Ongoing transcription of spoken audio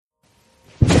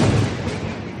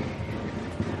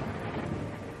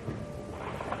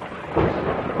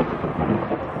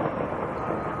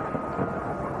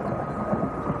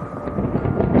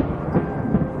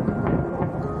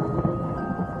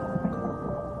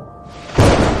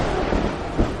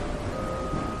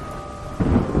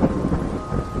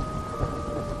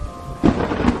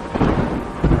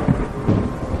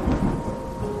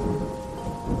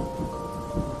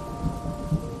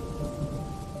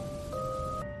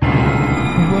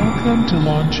Welcome to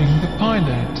Launching the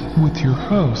Pilot with your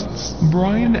hosts,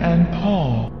 Brian and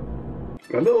Paul.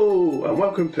 Hello, and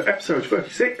welcome to episode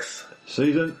 36.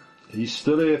 Season, he's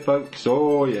still here, folks.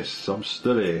 Oh, yes, I'm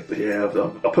still here. Yeah,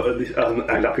 I put an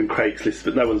ad up in Craigslist,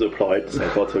 but no one's applied so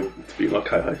far to be my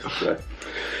co-host. So.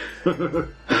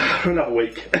 For another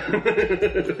week.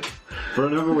 For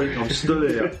another week, I'm still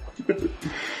here.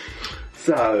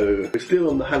 So, we're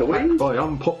still on the Halloween. By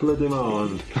unpopular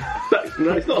demand.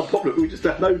 No, it's not unpopular, we just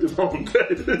have no demand.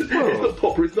 It's not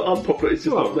popular, it's not unpopular, it's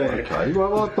just not there. Okay,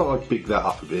 well, I thought I'd big that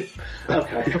up a bit.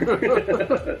 Okay.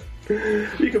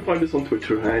 You can find us on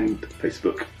Twitter and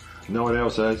Facebook. No one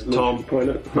else has. Tom.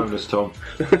 Bonus Tom.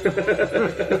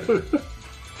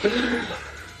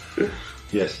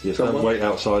 Yes, don't wait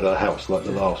outside our house like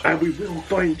the last one. And we will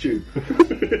find you.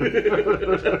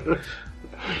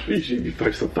 Usually we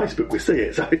post on Facebook, we see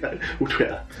it, so or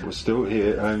Twitter. We're still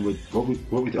here, and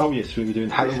oh yes, we were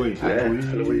doing Halloween.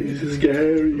 Halloween, this is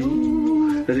scary.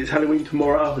 Ooh. And it's Halloween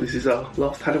tomorrow. This is our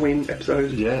last Halloween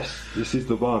episode. Yes, this is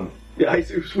the one. Yeah,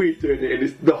 it's weird doing it, and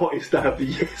it's the hottest day of the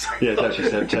year. Yeah, it's actually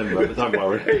September, but don't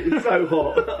worry. It's so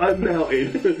hot, I'm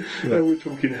melting, and we're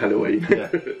talking Halloween.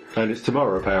 Yeah, and it's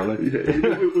tomorrow apparently. Yeah,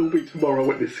 it will be tomorrow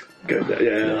when this goes out.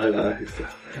 Yeah, I know.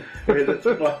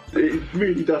 It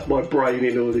really does my brain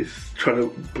in all this trying to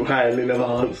plan in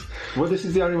advance. Well, this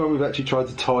is the only one we've actually tried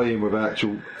to tie in with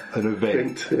an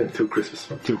event. Till Christmas.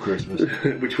 Till Christmas.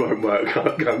 Which won't work.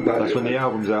 That's when the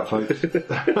album's out, folks.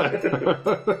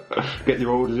 Get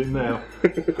your orders in now.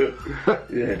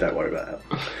 Yeah, don't worry about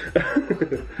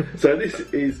that. So this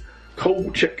is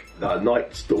Kolchak,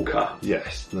 Night Stalker.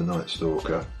 Yes, the Night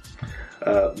Stalker.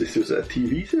 This was a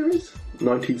TV series,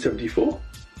 1974.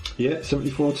 Yeah,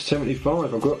 74 to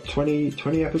 75. I've got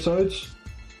 20 episodes.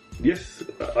 Yes,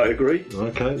 I agree.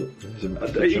 Okay, there's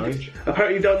a change.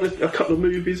 Apparently done a couple of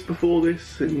movies before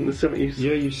this in the 70s.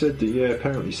 Yeah, you said that, yeah,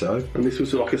 apparently so. And this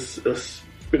was like a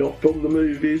spin-off from the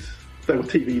movies. They were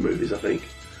TV movies, I think.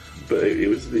 But it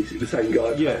was the same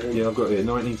guy. Yeah, I've got it.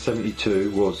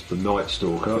 1972 was The Night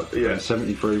Stalker. Yeah. And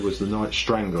 73 was The Night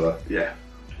Strangler. Yeah.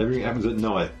 Everything happens at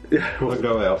night. Yeah. I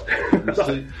go out.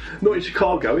 Not in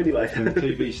Chicago, anyway. And the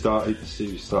TV started in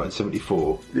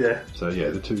 74. Yeah. So, yeah,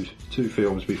 the two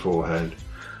films beforehand.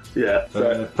 Yeah.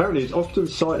 So. Apparently it's often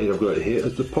cited, I've got it here,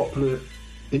 as the popular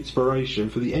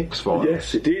inspiration for the X-Files.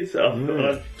 Yes, it is.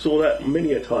 I saw that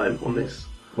many a time on this.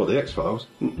 What, the X-Files?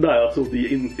 No, I saw it was the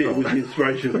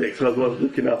inspiration for the X-Files I was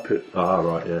looking up at. Ah,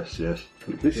 right, yes.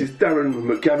 This is Darren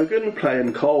McGavigan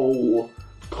playing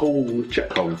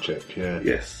Kolchak, yeah.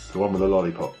 Yes. The one with the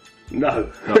lollipop. No.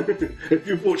 If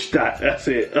you've watched that's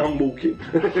it. I'm walking.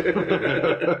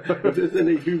 If there's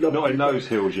any Who Loves Not in those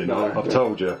hills, you know. I've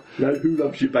told you. No, Who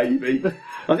Loves You, Baby?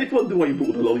 I did wonder why you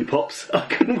bought the lollipops. I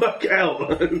couldn't work it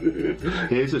out.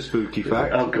 Here's a spooky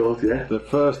fact. Oh, God, yeah. The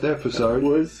first episode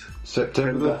was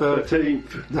September the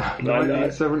 13th,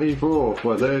 1974.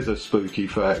 Well, there's a spooky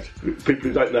fact. People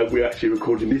who don't know, we're actually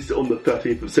recording this on the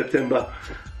 13th of September.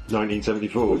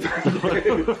 1974.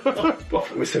 Well,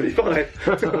 we're 75.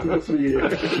 That's a year.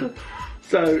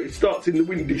 So it starts in the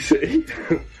Windy City.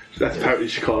 That's apparently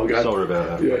Chicago. Sorry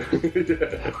about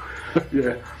that.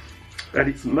 Yeah. And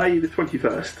it's May the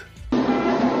 21st.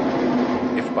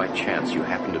 If by chance you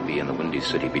happen to be in the Windy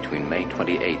City between May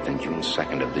 28th and June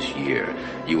 2nd of this year,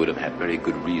 you would have had very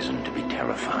good reason to be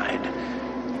terrified.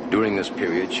 During this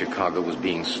period, Chicago was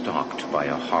being stalked by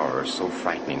a horror so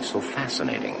frightening, so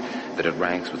fascinating, that it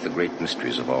ranks with the great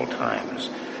mysteries of all times.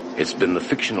 It's been the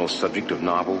fictional subject of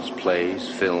novels, plays,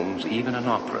 films, even an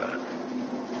opera.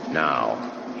 Now,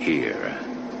 here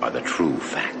are the true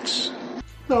facts.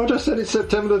 No, I just said it's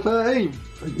September the 13th.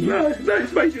 No,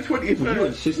 it's May the 21st. Well, you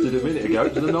insisted a minute ago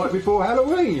it was the night before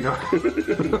Halloween.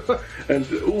 And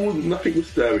nothing was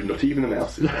stirring, not even a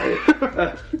mouse.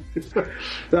 Now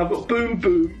I've got Boom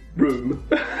Boom Room.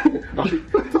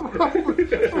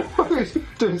 He's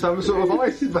doing some sort of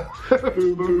ice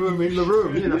boom boom in the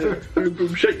room, you know. Boom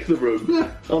Boom Shake the Room.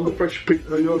 Yeah. I'm the Fresh Prince.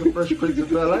 You're the Fresh Prince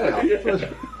of Bel-Air.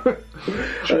 Yeah.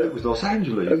 It was Los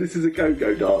Angeles. And this is a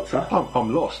go-go dancer.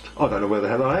 I'm lost. I don't know where the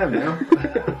hell I am now.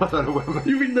 I don't know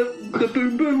where. You're in the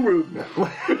Boom Boom Room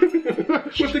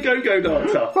with the go-go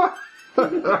dancer.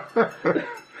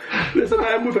 There's a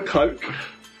man with a Coke.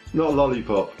 Not a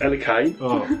lollipop. And a cane.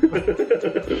 Oh.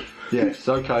 Yes,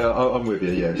 okay, I'm with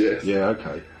you, yes. Yeah,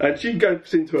 okay. And she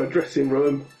goes into her dressing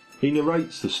room. He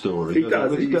narrates the story. He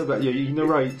does. Let's go back. Yeah, he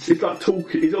narrates. He's like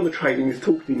talking. He's on the train and he's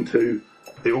talking to.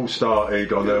 It all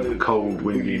started on a cold,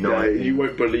 windy night. You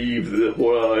won't believe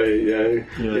why.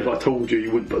 If I told you,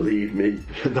 you wouldn't believe me.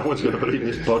 No one's going to believe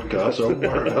this podcast, so I won't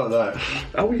worry about that.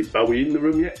 Are we in the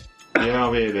room yet? Yeah,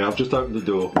 I'm here now. I've just opened the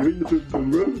door. You're in the boom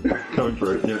boom room. Coming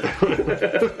through, yeah.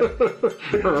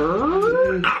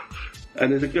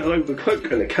 And there's a girl over a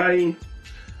cloak and a cane.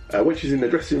 When she's in the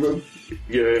dressing room,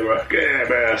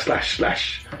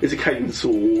 slash. It's a cane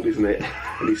sword, isn't it?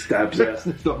 And he stabs her.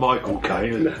 It's not Michael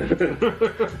Caine, is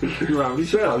it? You're only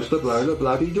supposed to blow the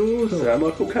bloody doors.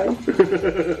 Michael Caine.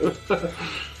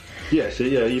 Yeah,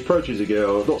 he approaches a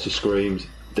girl, lots of screams,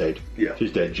 dead. Yeah.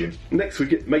 She's dead, Jim. Next we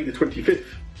get May the 25th.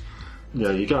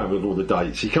 Yeah, you're going with all the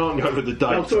dates. You can't go with the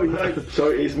dates. Oh, sorry, no.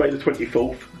 So it is May the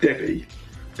 24th.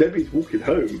 Debbie's walking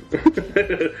home.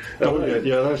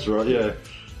 Yeah, that's right, yeah.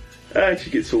 And she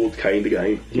gets sword caned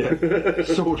again. Yeah.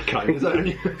 Sword cane, is that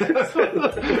only?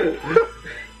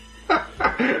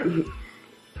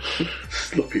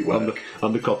 Sloppy work.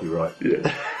 Under copyright.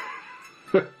 Yeah.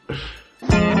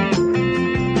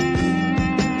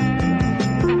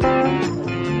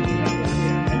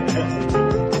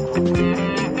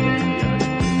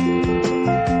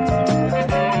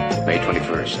 May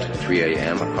 21st, 3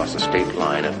 a.m. across the state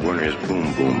line at Werner's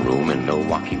Boom Boom Room in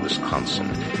Milwaukee,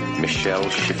 Wisconsin. Michelle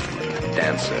Schiffman,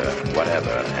 dancer,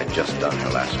 whatever, had just done her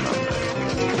last number.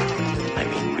 I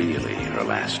mean, really, her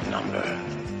last number.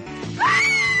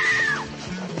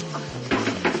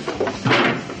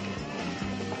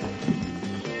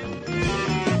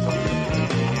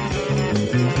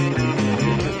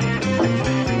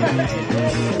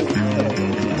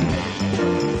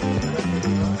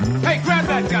 Hey, grab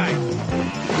that guy!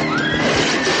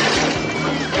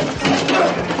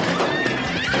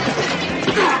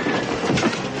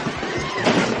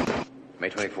 May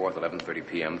 24th, 11:30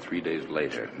 p.m., 3 days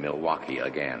later, Milwaukee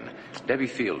again. Debbie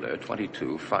Fielder,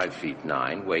 22, 5 feet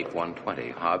 9, weight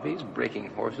 120. Hobbies, breaking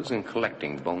horses and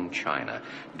collecting bone china.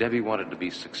 Debbie wanted to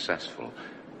be successful.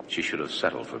 She should have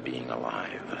settled for being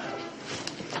alive.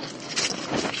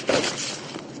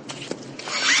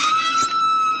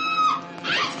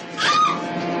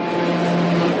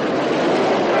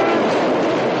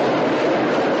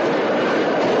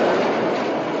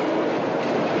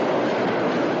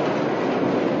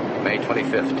 May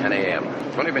 25th, 10 a.m.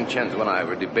 Tony Vincenzo and I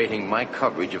were debating my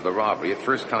coverage of the robbery at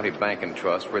First County Bank and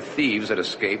Trust, where thieves had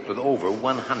escaped with over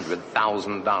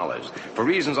 $100,000. For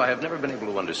reasons I have never been able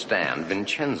to understand,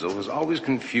 Vincenzo has always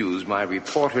confused my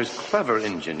reporter's clever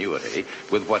ingenuity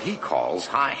with what he calls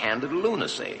high-handed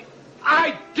lunacy.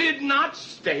 I did not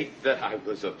state that I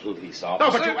was a police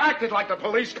officer. No, but you acted like the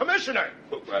police commissioner.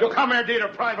 You commandeered a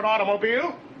private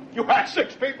automobile. You had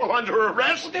 6 people under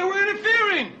arrest. They were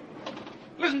interfering.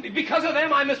 Listen, because of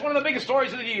them, I missed one of the biggest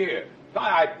stories of the year.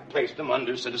 I placed them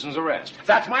under citizen's arrest.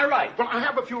 That's my right. Well, I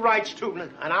have a few rights, too,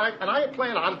 and I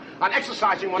plan on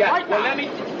exercising one right now. Well, let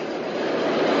me...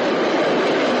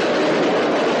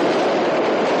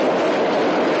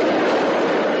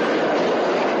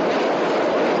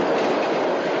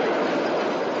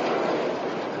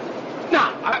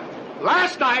 Now,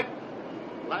 last night,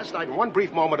 in one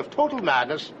brief moment of total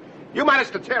madness, you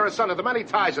managed to tear asunder the many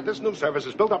ties that this news service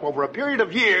has built up over a period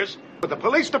of years with the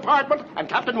police department and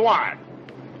Captain Warren,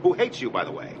 who hates you, by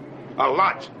the way, a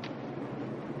lot.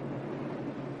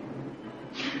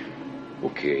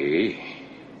 Okay.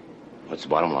 What's the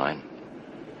bottom line?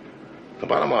 The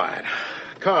bottom line,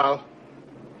 Carl,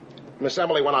 Miss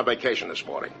Emily went on vacation this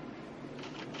morning.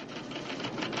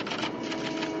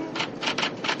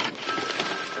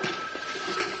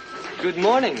 Good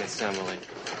morning, Miss Emily.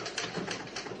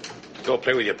 Go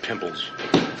play with your pimples.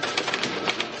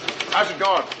 How's it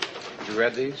going? You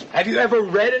read these? Have you ever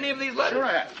read any of these letters? Sure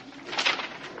I have.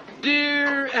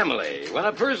 Dear Emily, when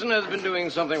a person has been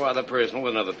doing something rather personal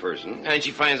with another person, and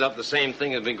she finds out the same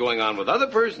thing has been going on with other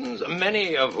persons,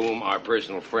 many of whom are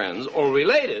personal friends or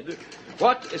related,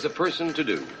 what is a person to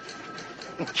do?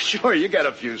 Sure, you get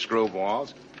a few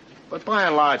screwballs. But by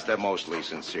and large, they're mostly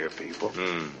sincere people.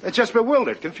 They're just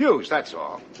bewildered, confused, that's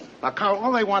all. Now, Carl,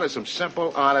 all they want is some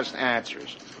simple, honest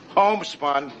answers.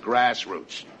 Homespun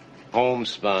grassroots.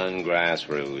 Homespun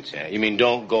grassroots. Yeah. You mean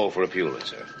don't go for a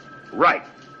Pulitzer? Right.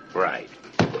 Right.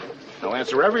 They'll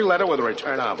answer every letter with a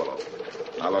return envelope.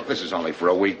 Now, look, this is only for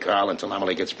a week, Carl, until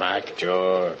Emily gets back.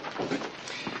 Sure.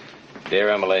 Dear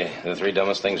Emily, the 3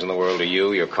 dumbest things in the world are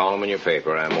you, your column, and your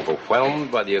paper. I'm overwhelmed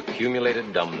by the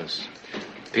accumulated dumbness.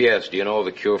 P.S. Do you know of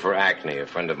the cure for acne? A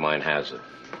friend of mine has it.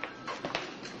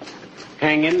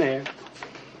 Hang in there.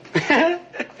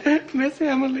 Miss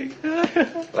Emily.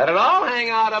 Let it all hang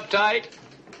out uptight.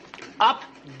 Up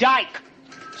Dyke.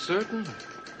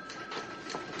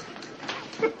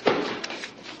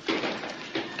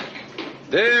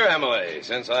 Dear Emily,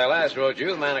 since I last wrote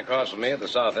you, the man across from me at the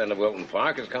south end of Wilton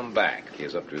Park has come back. He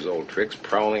is up to his old tricks,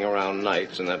 prowling around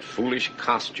nights in that foolish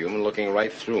costume and looking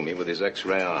right through me with his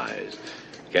X-ray eyes.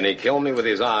 Can he kill me with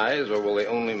his eyes, or will they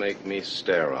only make me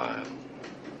sterile?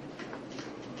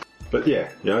 But yeah,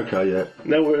 okay, yeah.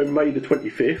 Now we're in May the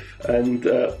 25th, and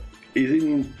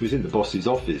he's in the boss's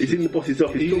office. He's in the boss's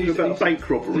office talking about a bank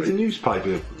robbery. He's a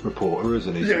newspaper reporter,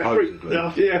 isn't he?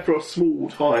 Yeah, for a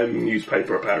small-time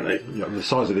newspaper, apparently. Yeah, the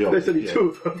size of the office. There's only two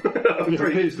of them. It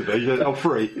appears to be.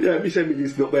 Three. Yeah, Miss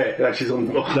Emily's not there. She's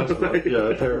on. That's right. Yeah,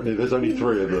 apparently there's only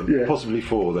three of them. Yeah. Possibly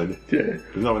four then. Yeah.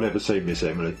 No one ever seen Miss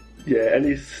Emily. Yeah, and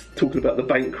he's talking about the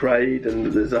bank raid, and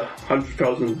there's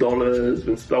 $100,000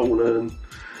 been stolen.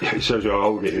 Yeah, it shows you how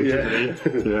old it is. Yeah.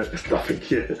 It's nothing,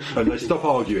 yeah. And they stop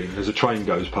arguing as a train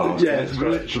goes past. Yeah, it's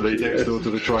literally next door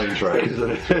to the train track,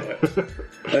 isn't it?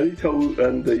 Right. And he told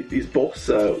his boss,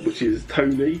 which is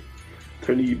Tony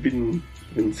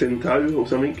Vincento or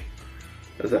something.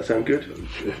 Does that sound good?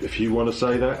 If you want to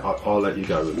say that, I'll let you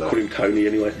go with that. Call him Tony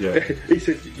anyway. Yeah. He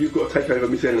says, you've got to take over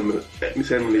Miss Emily.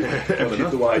 She's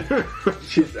away.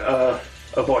 She's a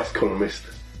vice columnist.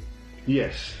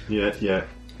 Yes, yeah.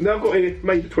 Now I've got here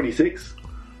May the 26th.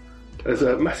 There's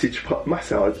a massage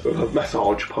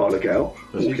parlour gal.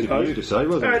 That's easy for you to say,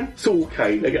 wasn't it? And Saul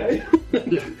Kane again.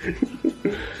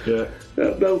 Yeah.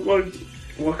 Now,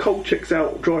 while Cole checks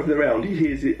out driving around, he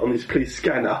hears it on his police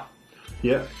scanner.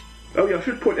 Yeah. Oh yeah, I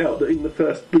should point out that in the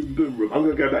first Boom Boom Room, I'm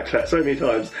going to go back to that so many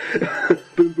times,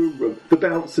 Boom Boom Room, the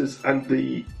bouncers and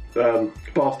the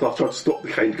bar staff try to stop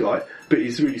the caned guy, but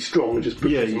he's really strong and just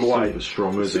pushes him away. Super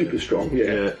strong, isn't Super strong,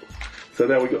 yeah. So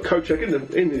now we've got Kochek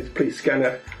in his police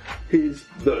scanner.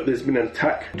 There's been an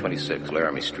attack. 26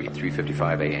 Laramie Street,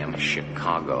 3:55 a.m.,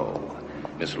 Chicago.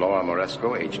 Miss Laura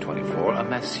Moresco, age 24, a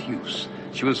masseuse.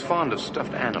 She was fond of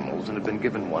stuffed animals and had been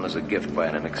given one as a gift by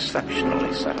an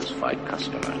exceptionally satisfied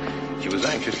customer. She was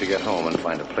anxious to get home and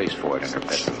find a place for it in her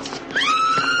bedroom.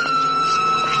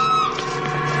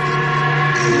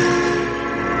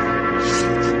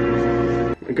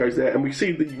 And goes there, and we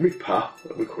see the Ripper.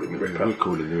 We call him the Ripper. We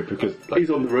call him the Ripper because he's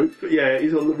on the roof. Yeah,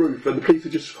 he's on the roof, and the police are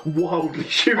just wildly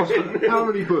shooting. How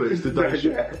many bullets did they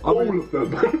shoot? All of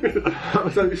them.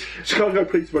 So Chicago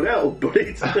police run out of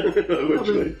bullets.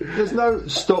 There's no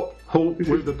stop, halt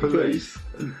with the police.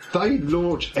 They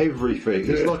launch everything.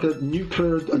 It's like a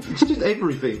nuclear. It's just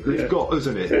everything they've got,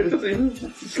 isn't it? It doesn't even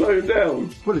slow him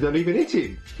down. Well, they don't even hit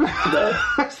him.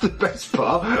 That's the best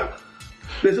part.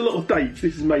 There's a lot of dates.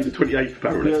 This is May the 28th,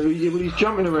 apparently. Yeah, well, he's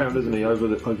jumping around, isn't he, over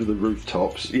the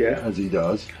rooftops? Yeah, as he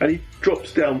does. And he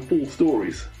drops down 4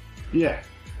 stories. Yeah,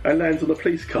 and lands on a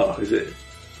police car. Is it?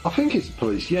 I think it's the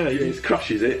police. Yeah, he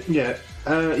crushes it. Yeah,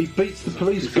 he beats the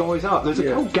police guys up. There's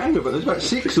a whole gang of them. There's about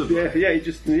 6 of them. Yeah. He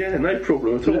just no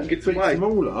problem at all. Gets away. Them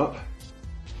all up.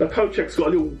 Now Kochek's got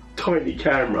a little tiny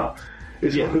camera.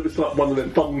 It's like one of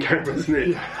them thumb cameras, isn't it?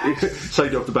 Yeah.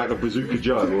 Saved off the back of Bazooka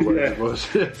Joe or whatever it was.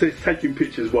 So he's taking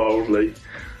pictures wildly.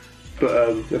 But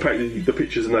apparently the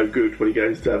pictures are no good when he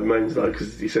goes to have Manslow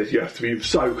because he says you have to be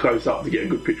so close up to get a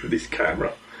good picture with this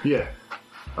camera. Yeah.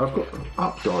 I've got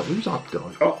Updike. Who's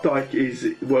Updike?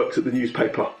 Updike works at the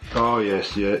newspaper. Oh,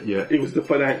 yes, yeah. He was the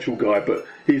financial guy, but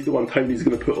he's the one Tony's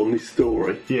going to put on this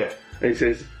story. Yeah. And he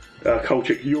says,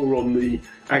 Kolchak, you're on the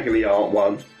agony aunt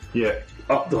one. Yeah.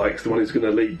 Updike's the one who's going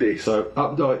to lead this. So,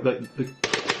 Updike...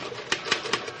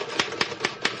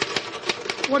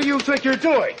 What do you think you're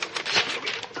doing?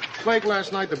 Late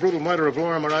last night, the brutal murder of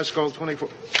Laura Moresco, 24...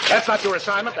 That's not your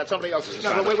assignment. That's somebody else's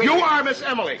assignment. No, wait. You are Miss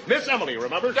Emily. Miss Emily,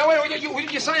 remember? No, wait. Who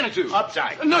did you sign it to?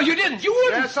 Updike. No, you didn't. You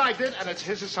wouldn't. Yes, I did, and it's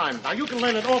his assignment. Now, you can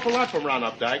learn an awful lot from Ron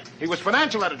Updike. He was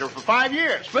financial editor for 5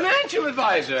 years. Financial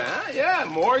advisor, huh? Yeah,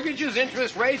 mortgages,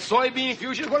 interest rates, soybean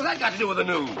futures. What does that got to do with the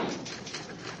news?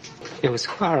 It was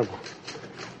horrible.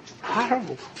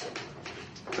 Horrible.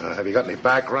 Have you got any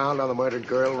background on the murdered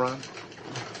girl, Ron?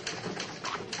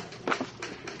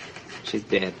 She's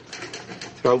dead.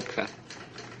 Throat cut.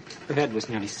 Her head was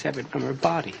nearly severed from her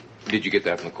body. Did you get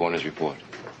that from the coroner's report?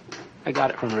 I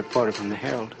got it from a reporter from the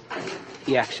Herald.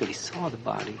 He actually saw the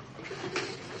body.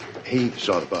 He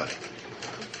saw the body.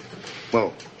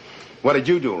 Well, what did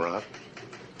you do, Ron?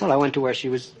 Well, I went to where she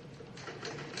was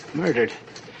murdered.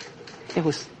 It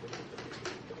was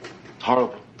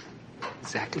horrible.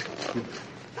 Exactly.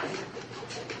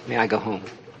 May I go home?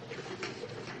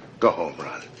 Go home,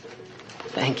 Ron.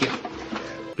 Thank you.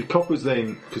 The coppers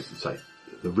then, because say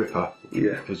the Ripper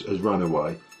has run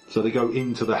away, so they go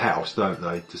into the house, don't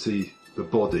they, to see the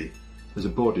body. There's a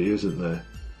body, isn't there?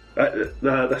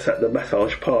 That's at the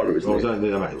massage parlour, isn't it?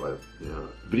 Anyway, yeah.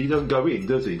 But he doesn't go in,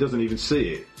 does he? He doesn't even see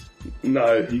it.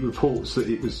 No. He reports that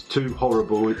it was too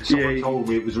horrible. Someone told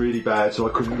me it was really bad, so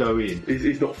I couldn't go in.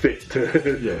 He's not fit to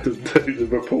do the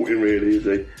reporting, really, is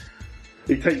he?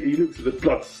 He looks at the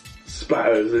blood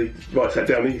spatters and he writes that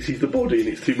down and he sees the body and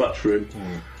it's too much for him.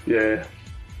 Yeah.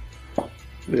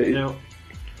 Now,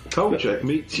 Kolchak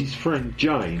meets his friend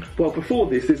Jane. Well, before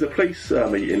this, there's a police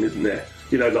meeting, isn't there?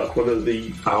 You know, like one of the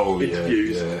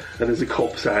interviews. Yeah. And there's a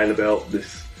cop saying about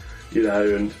this, you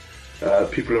know, and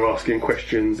people are asking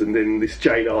questions, and then this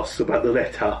Jane asks about the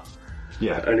letter.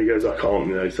 Yeah. And he goes, I can't,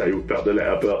 you know, say about the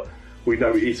letter, but we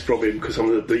know it is from him because some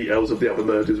of the details of the other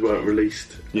murders weren't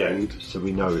released. Yeah, and so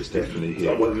we know it's definitely him.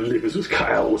 Like one of the livers was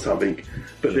cut out or something.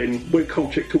 But then when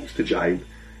Kolchak talks to Jane,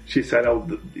 she said,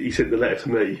 he sent the letter to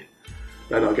me,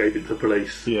 and I gave it to the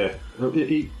police. Yeah.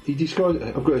 He describes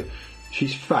it.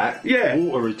 She's fat,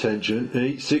 water retention, and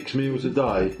eats 6 meals a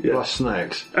day, plus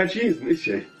snacks. And she isn't, is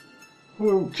she?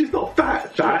 Well, she's not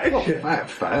fat, is she?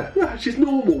 Fat. No, she's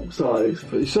normal size.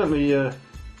 But it's certainly there's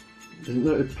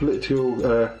no political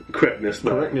correctness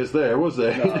there, was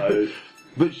there? No.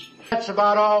 But that's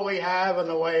about all we have in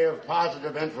the way of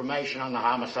positive information on the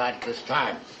homicide at this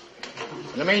time.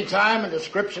 In the meantime, a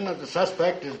description of the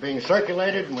suspect is being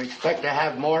circulated, and we expect to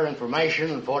have more information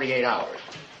in 48 hours.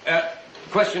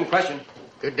 Question.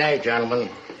 Good day, gentlemen.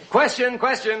 Question.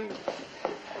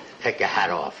 Take your hat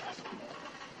off.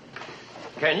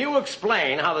 Can you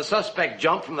explain how the suspect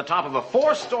jumped from the top of a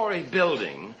 4-story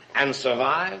building and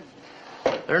survived?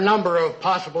 There are a number of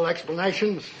possible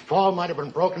explanations. Fall might have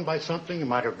been broken by something. He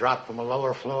might have dropped from a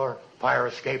lower floor. Fire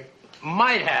escape.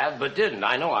 Might have, but didn't.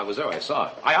 I know I was there. I saw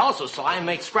it. I also saw him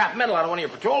make scrap metal out of one of your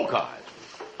patrol cars.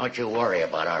 Don't you worry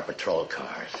about our patrol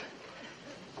cars.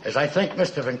 As I think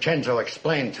Mr. Vincenzo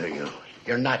explained to you,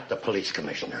 you're not the police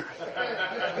commissioner.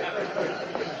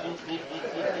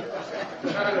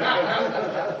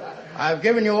 I've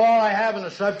given you all I have on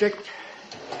the subject.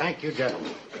 Thank you,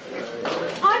 gentlemen.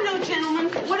 I know, gentlemen.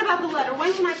 What about the letter?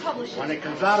 When can I publish it? When it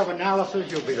comes out of analysis,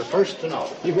 you'll be the first to know.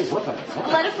 A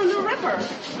letter from the Ripper.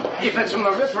 If it's from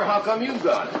the Ripper, how come you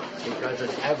got it? Because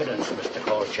it's evidence, Mr.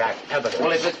 Kolchak. Evidence.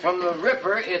 Well, if it's from the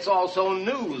Ripper, it's also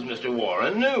news, Mr.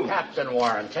 Warren. News. Captain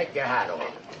Warren, take your hat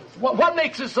off. What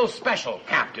makes it so special,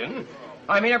 Captain?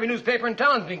 I mean, every newspaper in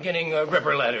town's been getting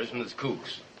Ripper letters from this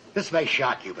kooks. This may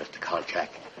shock you, Mr.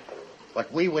 Kolchak,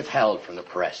 but we withheld from the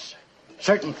press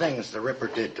certain things the Ripper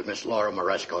did to Miss Laura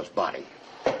Moresco's body.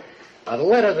 Now, the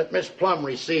letter that Miss Plum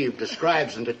received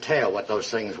describes in detail what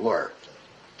those things were.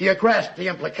 Do you grasp the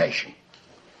implication?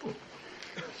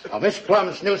 Now, Miss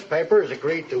Plum's newspaper has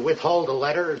agreed to withhold the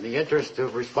letter in the interest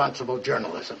of responsible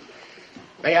journalism.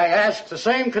 May I ask the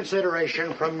same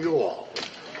consideration from you all?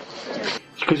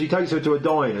 Because he takes her to a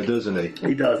diner, doesn't he?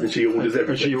 He does, and she orders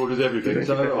everything.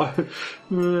 So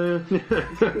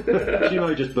she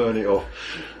may just burn it off.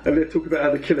 And they talk about how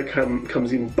the killer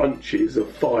comes in bunches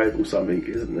of 5 or something,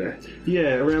 isn't there?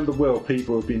 Yeah, around the world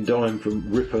people have been dying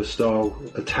from Ripper-style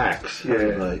attacks,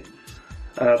 haven't they?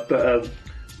 But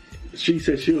she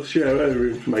says she'll share her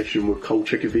information with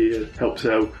Kolchak if he helps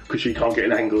her, because she can't get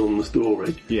an angle on the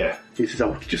story. Yeah. He says,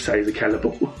 I could just say he's a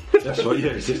cannibal. That's right,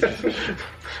 yeah.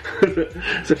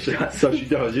 So she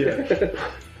does, yeah.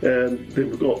 Then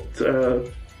we've got...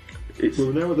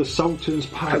 we're now at the Sultan's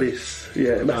Palace.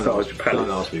 Yeah, massage palace.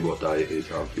 Don't ask me what day it is.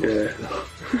 I'm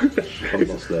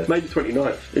lost there. Maybe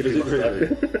 29th. Is it really?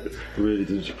 It really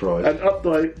doesn't surprise. And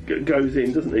Updike goes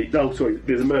in, doesn't he? Oh, sorry,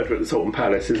 there's a murder at the Sultan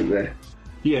Palace, isn't there?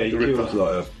 Yeah, he kills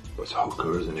like it's a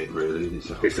hooker, isn't it, really? It's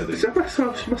a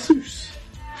masseuse.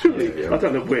 Surely. Yeah. I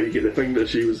don't know where you get the thing that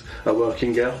she was a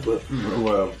working girl, but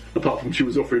well, apart from she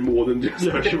was offering more than just she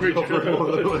was offering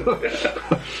more than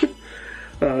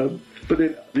but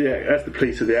then, as the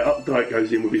police are there, Updike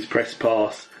goes in with his press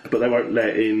pass, but they won't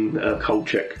let in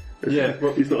Kolchak.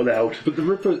 Well, he's not allowed. But the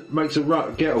Ripper makes a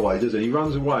getaway, doesn't he? He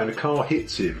runs away and a car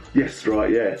hits him. Yes,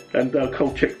 right, yeah. And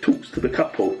Kolchak talks to the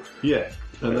couple. Yeah.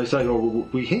 And they say, well,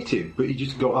 we hit him, but he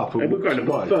just got up and we're going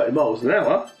about 30 miles an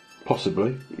hour.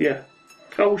 Possibly. Yeah.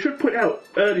 Oh, we should point out,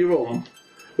 earlier on,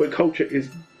 when Kolchak is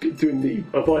doing the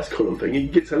advice column thing, he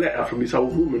gets a letter from this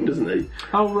old woman, doesn't he?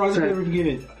 Oh, right, at the very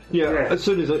beginning. Yeah, as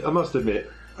soon as I must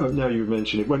admit, now you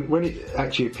mention it, when it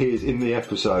actually appears in the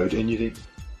episode and you think,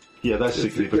 yeah, that's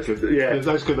significant.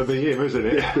 That's going to be him, isn't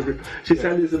it? Yeah. She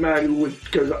said there's a man who always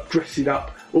goes up dressing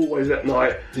up, always at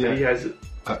night, and he has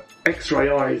X-ray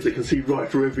eyes that can see right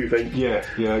through everything. Yeah.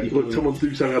 When someone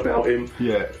do something about him.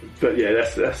 Yeah. But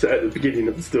that's at the beginning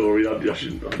of the story. I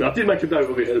did make a note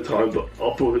of it at the time, but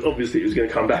I thought obviously it was going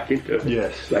to come back into it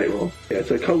later on. Yeah,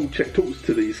 so Kolchak talks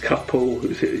to this couple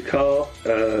who's hit his car.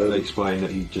 They explain that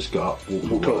he just got up,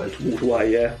 walked away. Walked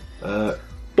away, yeah.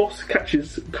 Boss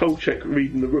catches Kolchak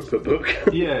reading the Ripper book.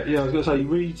 yeah, I was going to say, he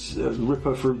reads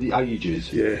Ripper through the ages,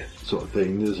 sort of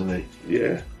thing, doesn't he?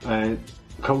 Yeah. And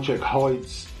Kolchak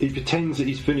hides, he pretends that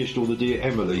he's finished all the Dear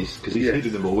Emily's, because he's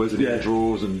hidden them all, isn't he? In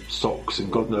drawers and socks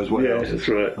and God knows what else. That's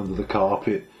right. Under the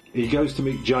carpet. He goes to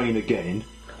meet Jane again.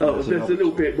 Oh, there's a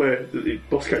little bit where the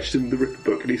Boss catches him the Ripper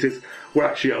book and he says, well,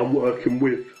 actually, I'm working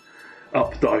with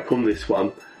Updike on this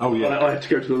one. Oh, yeah. I had to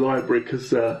go to the library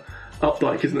because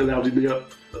Updike isn't allowed in the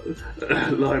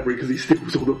library because he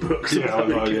steals all the books. Yeah, I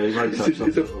know, he makes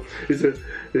that it's a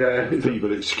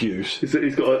feeble excuse.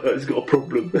 He's got a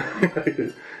problem.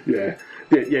 Yeah,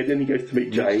 then he goes to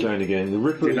meet Jane. Jane again. The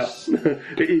Ripper dinner.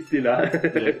 It is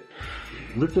dinner.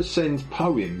 Ripper sends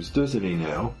poems, doesn't he,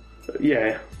 now?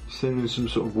 Yeah. Sending some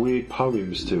sort of weird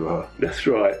poems to her. That's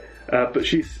right. But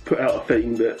she's put out a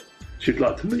thing that she'd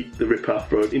like to meet the Ripper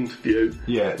for an interview.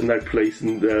 Yeah. And no police,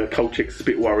 and Kolchak's a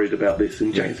bit worried about this,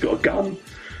 and Jane's got a gun.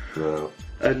 Well.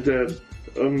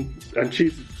 And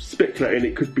she's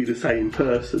speculating it could be the same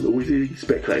person, or is he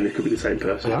speculating it could be the same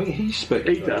person? I think he's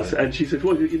speculating. He does, and she says,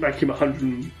 well, you make him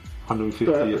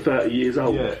 130 years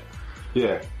old.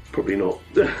 Yeah. Probably not.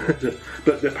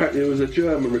 But apparently there was a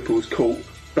German Ripper was caught,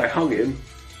 they hung him,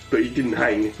 but he didn't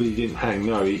hang. But he didn't hang,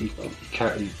 no, he's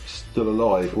still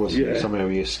alive, wasn't he? Somehow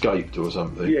he escaped or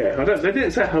something. Yeah, they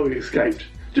didn't say how he escaped.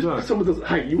 Just because someone doesn't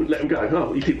hang, you wouldn't let him go.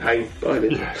 Oh, he didn't hang.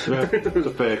 It's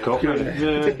a fair cop.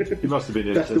 Yeah, he must have been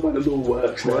innocent. That's the way the law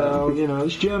works now. Well,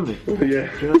 it's Germany. Yeah.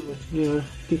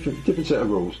 Different set of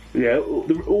rules. Yeah,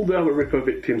 all the other Ripper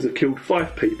victims have killed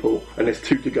 5 people, and there's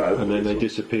 2 to go. And then they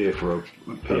disappear for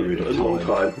a period of time. A long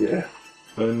time, yeah.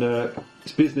 And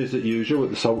it's business as usual at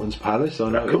the Sultan's Palace, I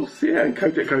know. Of course, yeah, and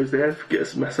Kolchak goes there to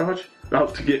get a massage.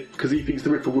 Because he thinks the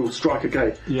Ripper will strike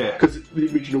again. Yeah. Because the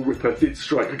original Ripper did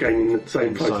strike again in the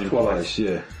same place twice.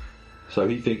 Yeah. So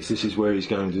he thinks this is where he's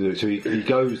going to do it. So he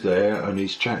goes there and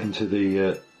he's chatting to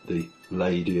the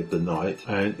lady of the night,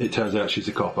 and it turns out she's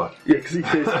a copper. Yeah, because he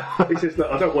says, no,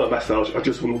 I don't want a massage, I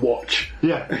just want to watch.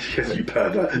 Yeah. She goes, you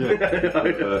pervert.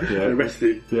 Yeah.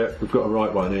 Arrested. Yeah, we've got a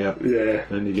right one here. Yeah.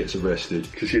 And he gets arrested.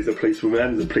 Because she's a policewoman,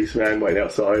 and there's a policeman waiting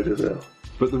outside as well.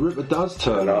 But the Ripper does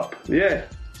turn up. Yeah.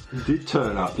 He did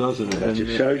turn up, doesn't it? That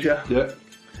just shows you. Yeah.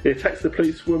 He attacks the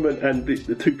policewoman and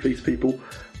the 2 police people,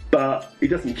 but he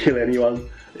doesn't kill anyone.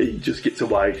 He just gets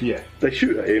away. Yeah. They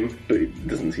shoot at him, but it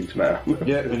doesn't seem to matter.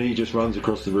 Yeah, and he just runs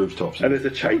across the rooftops. And there's a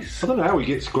chase. I don't know how he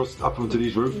gets up onto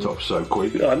these rooftops so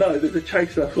quick. I know, there's a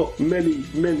chase and I've got many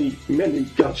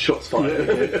gunshots fired.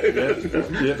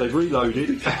 Yeah, they've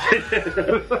reloaded.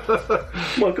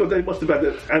 My God, they must have had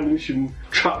an ammunition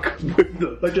truck with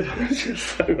them. They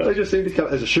just seem to come.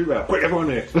 There's a shootout. Quick, everyone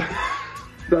here.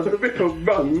 Now, the Ripper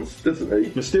runs, doesn't he?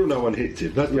 But still no one hits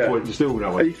him. That's the point. Still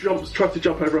no one. And he tries to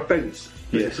jump over a fence.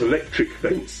 Yes. It's an electric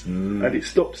fence. And it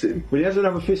stops him. Well, he has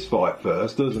another fist fight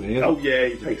first, doesn't he? Oh, yeah,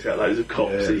 he takes out loads of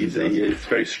cops easy. It's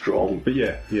very strong. But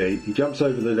he jumps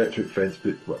over the electric fence,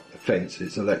 but the fence,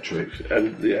 it's electric.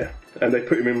 And they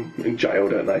put him in jail,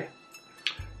 don't they?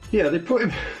 Yeah, they put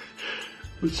him...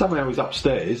 Somehow he's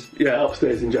upstairs. Yeah,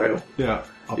 upstairs in jail. Yeah,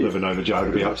 I've never known a jail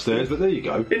to be upstairs, but there you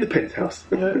go. In the penthouse.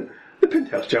 Yeah. The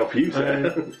penthouse jail for you,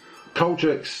 sir.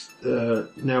 Kolchak's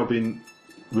now been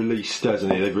released,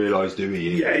 hasn't he? They've realised who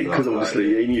he is. Yeah, because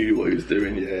obviously he knew what he was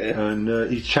doing, And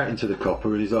he's chatting to the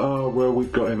copper and he's like, oh, well,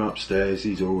 we've got him upstairs,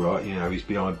 he's alright, he's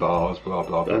behind bars, blah,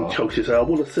 blah, blah. And Kolchak says, I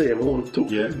want to see him, I want to talk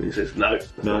to him. And he says, no,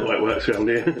 that's not the way it works around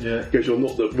here. Yeah. He goes, you're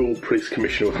not the Royal Police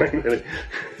Commissioner or anything, really.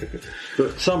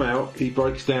 But somehow he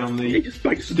breaks down the... He just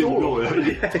breaks the door.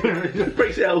 He just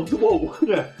breaks it out of the wall.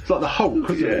 Yeah, it's like the Hulk,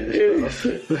 isn't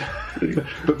it?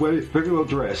 But very well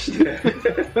dressed. Yeah.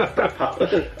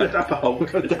 A dapper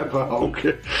Hulk. A dapper Hulk.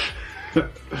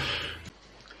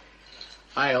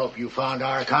 I hope you found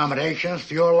our accommodations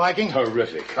to your liking.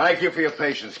 Terrific. Thank you for your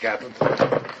patience, Captain.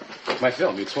 My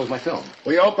film. You exposed my film.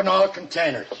 We opened all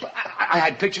containers. I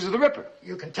had pictures of the Ripper.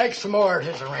 You can take some more at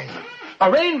his arraignment.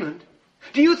 Arraignment?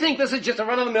 Do you think this is just a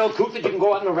run-of-the-mill coup that you can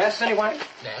go out and arrest anyway?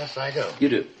 Yes, I do. You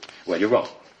do? Well, you're wrong.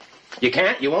 You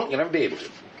can't, you won't, you'll never be able to.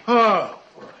 Oh.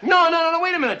 No,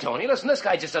 wait a minute, Tony. Listen, this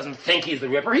guy just doesn't think he's the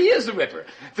Ripper. He is the Ripper.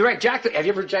 Have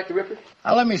you ever Jack the Ripper?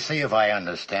 Now, let me see if I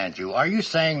understand you. Are you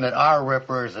saying that our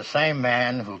Ripper is the same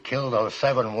man who killed those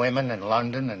 7 women in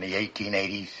London in the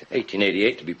 1880s?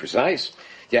 1888, to be precise.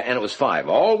 Yeah, and it was 5.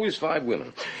 Always 5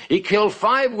 women. He killed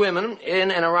 5 women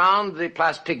in and around the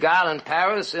Place Pigalle in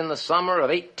Paris in the summer of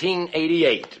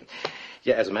 1888.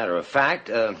 Yeah, as a matter of fact,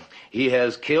 he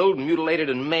has killed, mutilated,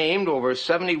 and maimed over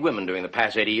 70 women during the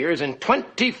past 80 years in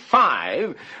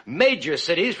 25 major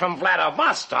cities from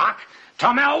Vladivostok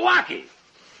to Milwaukee.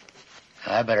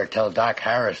 I better tell Doc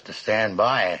Harris to stand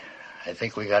by. I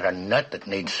think we got a nut that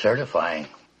needs certifying.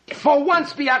 For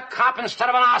once, be a cop instead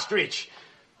of an ostrich.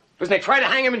 Because they tried to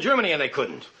hang him in Germany and they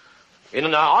couldn't.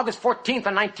 In August 14th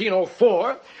of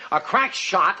 1904, a crack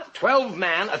shot,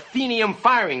 12-man Athenium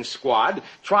firing squad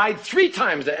tried 3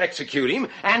 times to execute him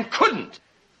and couldn't.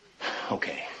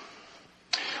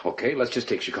 Okay, let's just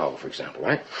take Chicago, for example,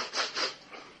 right?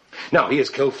 Now, he has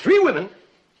killed 3 women.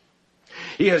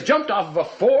 He has jumped off of a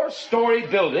 4-story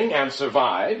building and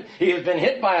survived. He has been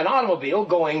hit by an automobile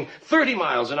going 30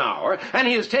 miles an hour. And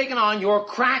he has taken on your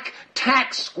crack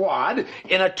tax squad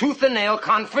in a tooth-and-nail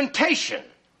confrontation.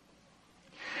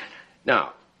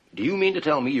 Now, do you mean to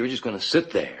tell me you're just going to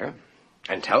sit there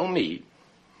and tell me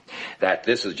that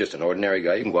this is just an ordinary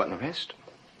guy you can go out and arrest?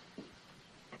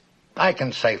 I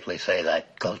can safely say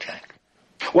that, Kolchak.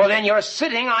 Well, then you're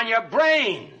sitting on your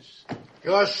brains.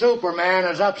 Your Superman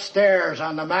is upstairs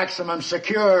on the maximum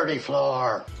security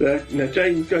floor. Now,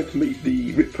 Jane's going to meet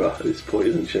the Ripper at this point,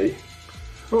 isn't she?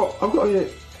 Well, I've got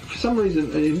for some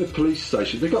reason in the police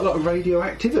station they've got like a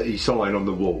radioactivity sign on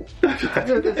the wall.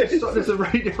 There's a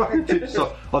radioactive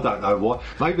sign. I don't know why.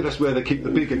 Maybe that's where they keep the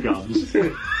bigger guns.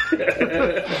 We've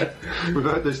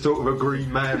heard this talk of a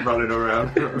green man running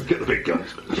around. Get the big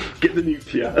guns. Get the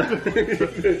nuclear.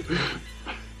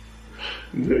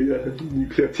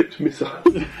 Nuclear-tipped missile.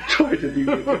 Try the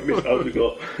nuclear-tipped missile we've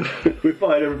got. We've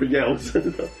fired everything else.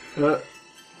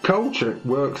 Kolchak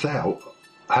works out,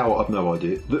 how I've no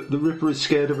idea, that the Ripper is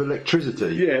scared of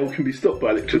electricity. Yeah, or can be stopped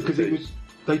by electricity. Because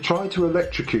they tried to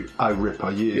electrocute a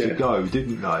Ripper years ago,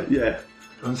 didn't they? Yeah.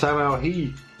 And somehow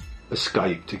he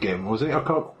escaped again, was it?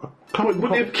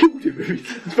 Wouldn't they have killed him if he's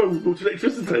vulnerable to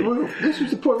electricity? Well, this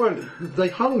was the point where they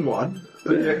hung one,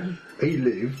 and he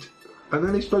lived. And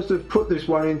then he's supposed to have put this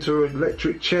one into an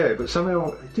electric chair, but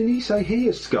somehow, didn't he say he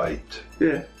escaped?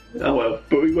 Yeah. Oh well,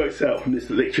 but he works out from this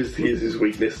that electricity is his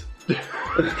weakness. Yeah.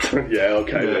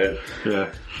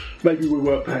 Maybe we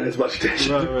weren't paying as much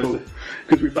attention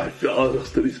because we both got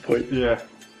lost at this point. Yeah.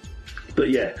 But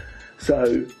yeah,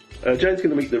 so Jane's going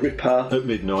to meet the Ripper at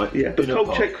midnight. Yeah, but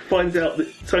Kolchak finds out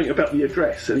something about the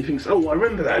address, and he thinks, "Oh, I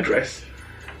remember that address.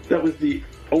 That was the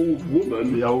old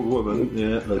woman." The old woman,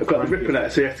 yeah. Got the Ripper letter,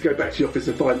 so he has to go back to the office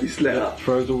and find this letter. Yeah,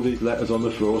 throws all these letters on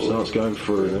the floor, starts going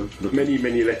through them. Many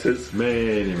letters.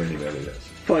 Many letters.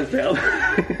 Finds letter.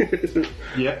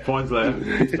 Finds letter.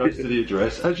 Goes to the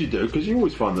address, as you do, because you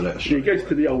always find the letter. She goes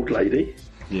to the old lady.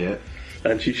 Yeah.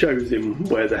 And she shows him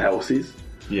where the house is.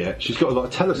 Yeah. She's got a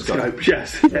telescope.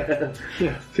 Yes. Yeah.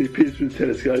 So he peers through the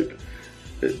telescope.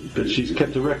 But she's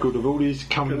kept a record of all these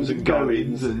comings and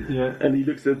goings, and he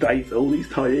looks at the dates. All these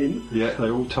tie in. Yeah, they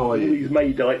all tie in. All these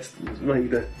May dates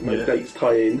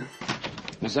tie in.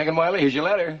 Miss Second-Wiley, here's your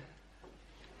letter.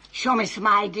 Show me some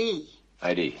ID.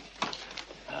 ID.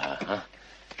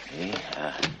 Okay.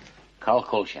 Carl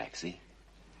Kolchak, see?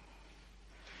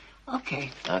 Okay.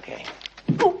 Okay.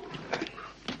 Well,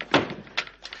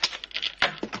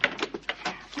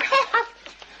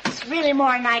 it's really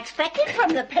more than I expected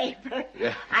from the paper.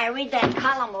 Yeah. I read that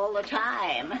column all the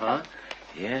time. Huh?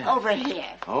 Yeah. Over here.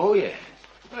 Oh, yeah.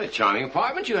 What a charming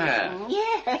apartment you have.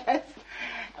 Yes.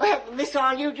 Well, this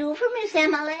all you do for Miss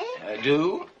Emily?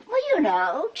 Do? Well, you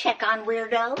know, check on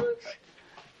weirdos.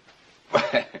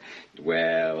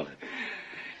 Well...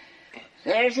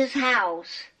 There's his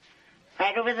house.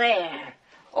 Right over there.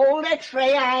 Old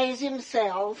X-ray eyes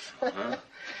himself. Huh?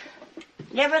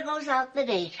 Never goes out in the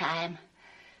daytime.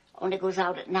 Only goes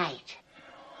out at night.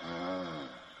 Ah.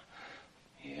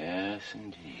 Yes,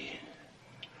 indeed.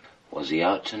 Was he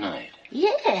out tonight?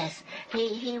 Yes,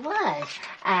 he was.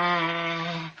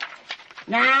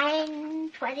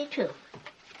 9:22.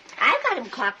 I've got him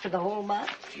clocked for the whole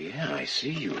month. Yeah, I see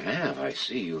you have.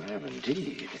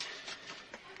 Indeed.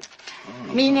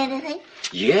 Oh. Mean anything?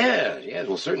 Yes.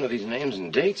 Well, certainly these names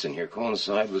and dates in here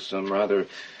coincide with some rather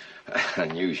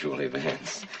unusual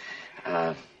events.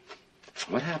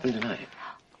 What happened tonight?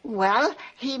 Well,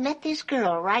 he met this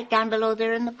girl right down below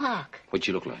there in the park. What'd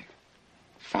she look like?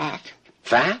 Fat.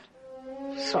 Fat?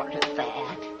 Sort of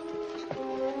fat.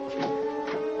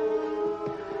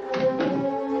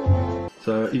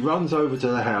 So he runs over to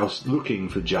the house looking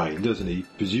for Jane, doesn't he?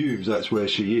 Presumes that's where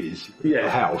she is. Yeah.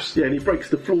 The house. Yeah, and he breaks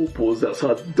the floorboards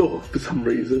outside the door for some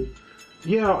reason.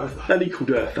 Yeah. And he called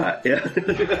her fat, yeah.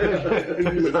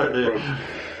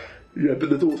 Yeah, but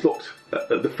the door's locked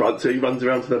at the front, so he runs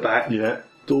around to the back. Yeah.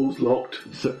 Door's locked.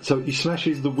 So he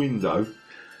smashes the window.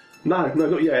 No,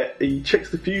 not yet. He checks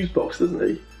the fuse box, doesn't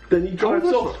he? Then he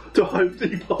drives off to Home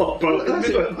Depot. That's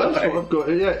what I've got.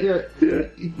 Yeah.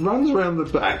 He runs around the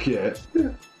back, yeah.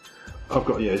 I've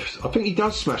got, I think he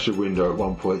does smash a window at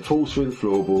one point, falls through the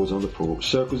floorboards on the porch,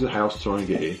 circles the house trying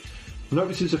to get in,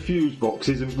 notices a fuse box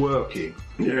isn't working.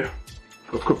 Yeah.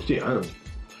 Of course,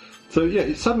 So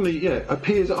it suddenly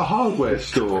appears at a hardware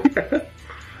store.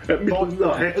 At middle of the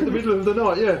night. At the middle of the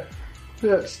night, yeah.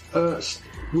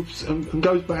 And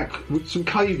goes back with some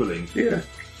cabling. Yeah.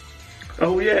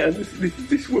 Oh yeah, and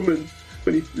this woman,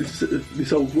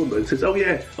 this old woman says, "Oh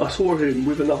yeah, I saw him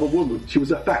with another woman. She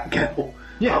was a fat gal."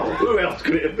 Yeah. Oh, who else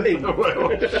could it have been?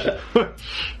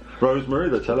 Rosemary,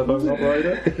 the telephone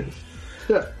operator.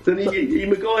 Yeah. Then he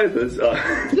MacGyver's,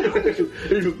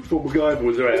 even before MacGyver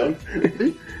was around,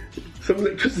 some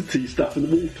electricity stuff in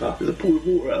the water. There's a pool of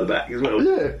water out the back as well.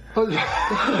 Yeah.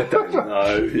 I don't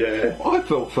know, yeah. I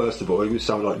thought, first of all, he was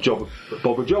something like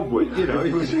Bobber Jobwick, you know.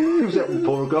 He was that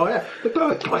poor guy. The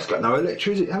guy's got no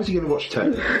electricity. How's he going to watch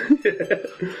telly?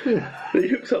 Yeah. He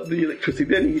hooks up the electricity,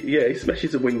 then he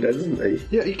smashes a window, doesn't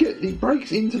he? Yeah, he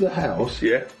breaks into the house.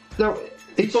 Yeah. Now,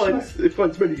 he finds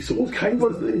many sword canes,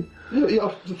 doesn't he?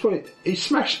 Yeah, funny. He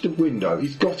smashed the window,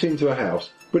 he's got into a house,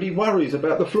 but he worries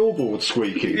about the floorboards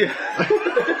squeaking. Yeah.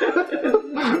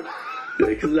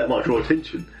 Because that might draw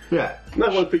attention. Yeah. No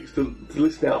one thinks to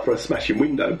listen out for a smashing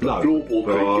window, but No. floorboard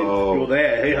creaking, you're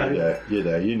there, you know. Yeah, you're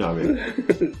there, you know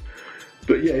it.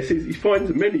 But yeah, it says he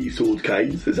finds many sword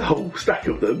canes, there's a whole stack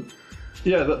of them.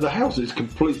 Yeah, the house is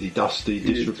completely dusty,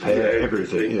 disrepair,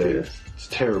 everything. Yeah, it's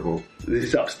terrible. This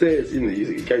is upstairs, isn't it?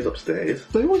 He goes upstairs.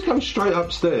 They always go straight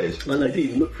upstairs. And they didn't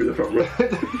even look through the front room.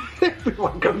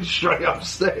 Everyone goes straight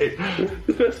upstairs.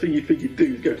 The first thing you'd think he'd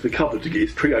do is go to the cupboard to get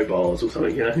his trio bars or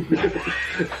something, you know.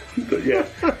 But yeah.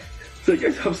 So he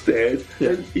goes upstairs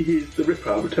and he hears the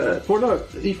Ripper return. Well, no,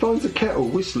 he finds a kettle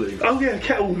whistling. Oh yeah, the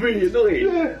kettle's really annoying.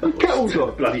 Yeah, the kettle's Turn on.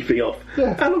 the bloody thing off.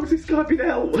 Yeah. How long has this guy been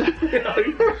out? You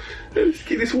know,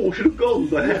 this water should have gone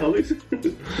by now.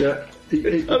 Yeah.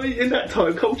 I mean, in that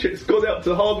time, Kolchak's gone out to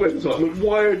the hardware store and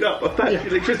wired up a fancy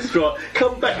electricity strike,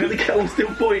 come back and the kettle's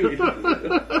still boiling.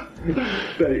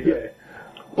 But yeah.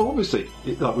 Obviously,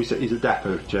 like we said, he's a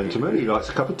dapper gentleman. He likes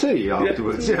a cup of tea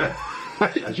afterwards. Yeah.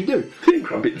 As you do. Tea and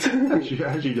crumpets. As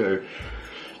you do.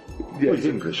 Yeah, well, he's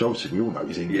English, obviously, we all know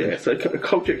he's English. Yeah, so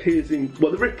Kolchak hears him.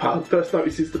 Well, the Ripper first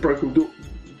notices the broken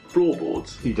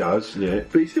floorboards. He does, yeah.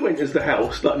 But he still enters the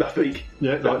house like nothing.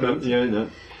 Yeah, like that, no.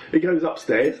 He goes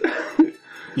upstairs.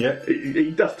 Yeah.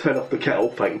 He does turn off the kettle,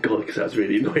 thank God, because that's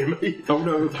really annoying me. Oh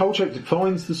no, Kolchak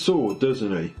finds the sword, doesn't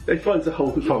he? He finds a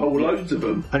whole loads of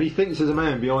them. And he thinks there's a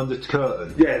man behind the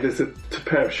curtain. Yeah, there's a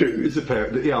pair of shoes. There's a pair,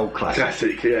 the old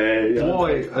classic. Yeah.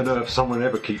 Why on earth someone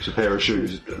ever keeps a pair of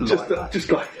shoes like that?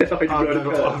 Just like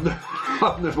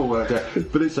I've never worked out,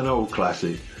 but it's an old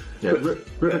classic. Yeah,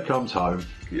 Ripper comes home.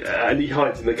 Yeah, and he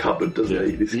hides in the cupboard, doesn't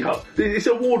he? This cupboard. It's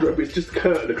a wardrobe, it's just a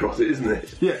curtain across it, isn't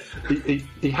it? Yeah,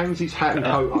 he hangs his hat and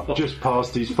coat up just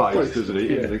past his face, doesn't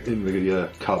he? Yeah. In the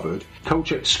cupboard.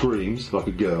 Kolchak screams like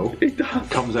a girl. He does.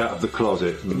 Comes out of the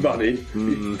closet. Running.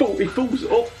 He falls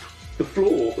off the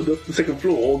floor, the second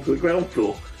floor, onto the ground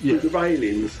floor, through the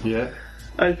railings. Yeah.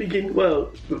 And thinking, well,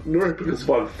 the Ripper can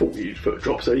survive a 40-foot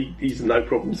drop, so he's no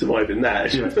problem surviving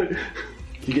that. Yeah.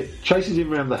 He chases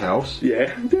him around the house.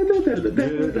 Yeah.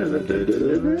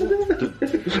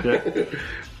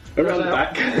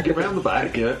 Around the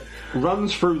back, yeah.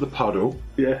 Runs through the puddle.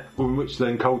 Yeah. On which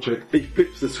then Kolchak... He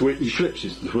flips the switch. He flips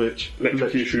the switch.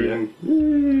 Electrocution.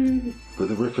 Yeah. But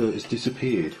the Ripper has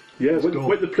disappeared. Yeah,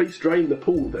 when the police drain the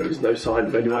pool, there is no sign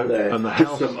of anyone there. And the just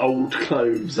house, some old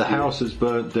clothes. The house has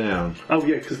burnt down. Oh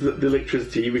yeah, because the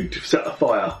electricity would set a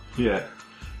fire. Yeah.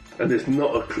 And there's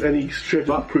not any shred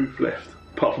of proof left.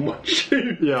 Apart from one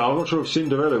shoe. Yeah, I'm not sure if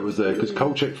Cinderella was there, because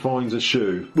Kolchak finds a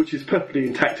shoe. Which is perfectly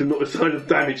intact and not a sign of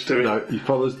damage to it. No, he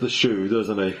follows the shoe,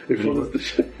 doesn't he? He follows the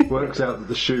shoe. Works out that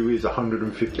the shoe is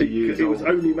 150 years old. It was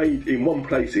only made in one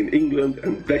place in England,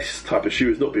 and this type of shoe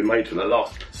has not been made for the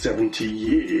last 70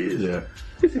 years. Yeah.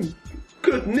 It's in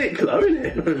good nick, though, isn't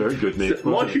it? Very good nick.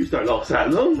 My shoes don't last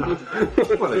that long.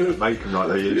 Well, they don't make them like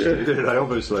they used to, do they,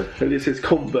 obviously? And it says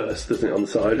Converse, doesn't it, on the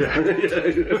side?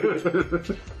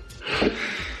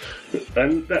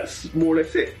 And that's more or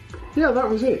less it. Yeah, that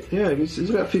was it. Yeah, it's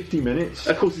about 50 minutes.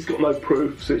 Of course, he's got no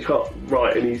proof, so he can't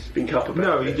write anything up about it.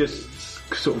 No, he just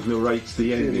sort of narrates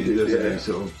the ending, doesn't he?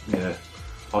 Sort of,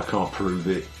 I can't prove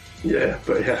it. Yeah,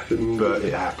 but it happened. But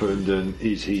it happened, and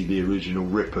is he the original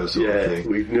Ripper sort of thing?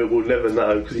 We'll never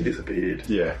know because he disappeared.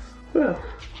 Yeah. Well.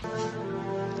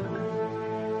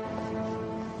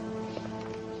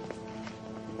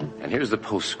 And here's the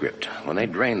postscript. When they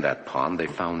drained that pond, they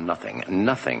found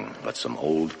nothing but some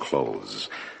old clothes.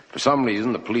 For some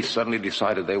reason, the police suddenly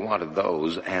decided they wanted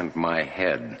those and my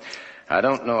head. I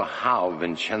don't know how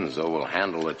Vincenzo will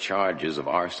handle the charges of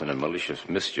arson and malicious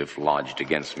mischief lodged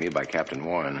against me by Captain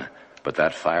Warren. But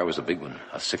that fire was a big one,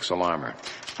 a 6-alarmer.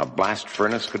 A blast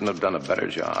furnace couldn't have done a better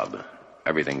job.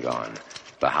 Everything gone.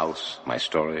 The house, my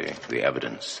story, the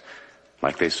evidence.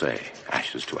 Like they say,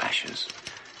 ashes to ashes.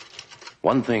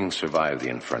 One thing survived the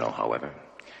inferno, however.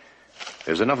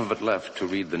 There's enough of it left to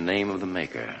read the name of the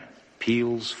maker.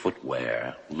 Peel's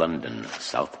Footwear, London,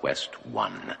 Southwest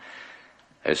 1.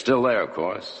 They're still there, of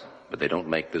course, but they don't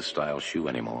make this style shoe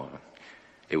anymore.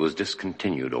 It was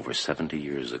discontinued over 70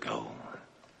 years ago.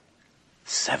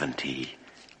 70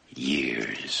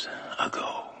 years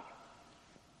ago.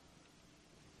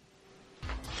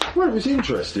 Well, it was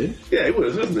interesting. Yeah, it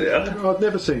was, wasn't it? I'd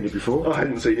never seen it before. I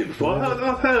hadn't seen it before.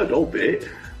 I've heard of it,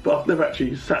 but I've never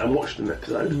actually sat and watched an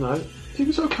episode. No, it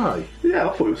was okay. Yeah,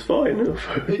 I thought it was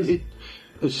fine.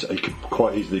 It could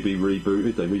quite easily be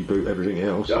rebooted. They reboot everything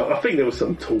else. I think there was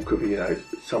some talk of,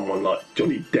 someone like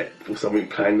Johnny Depp or something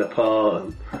playing the part.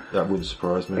 And, that wouldn't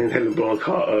surprise me. And Helen Bonham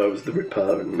Carter was the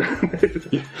Ripper. And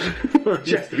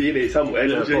she has to be in it somewhere,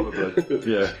 yeah, doesn't she?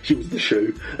 Probably. Yeah. She was the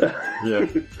shoe. Yeah.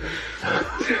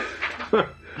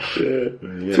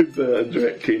 Yeah. Tim Burton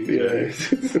directing,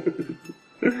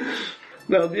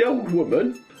 Now, the old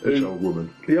woman... Which old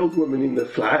woman? The old woman in the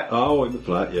flat. Oh, in the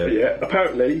flat, yeah. Yeah,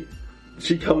 apparently...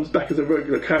 She comes back as a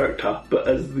regular character, but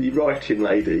as the writing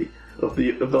lady of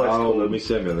the column.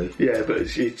 Miss Emily. Yeah, but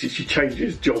she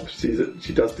changes jobs.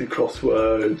 She does the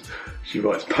crosswords. She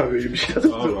writes poems. She does.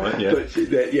 Right, yeah. But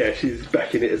she's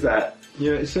back in it as that.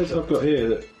 Yeah, it says I've got here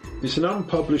that it's an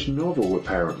unpublished novel.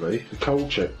 Apparently, the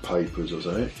Kolchak Papers or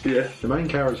something. Yeah. The main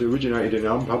character originated in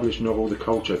an unpublished novel, the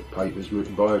Kolchak Papers,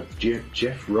 written by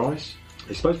Jeff Rice.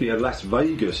 He's supposed to be a Las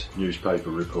Vegas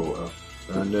newspaper reporter.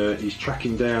 And he's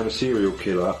tracking down a serial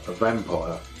killer, a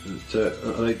vampire. And,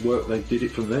 they did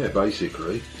it from there,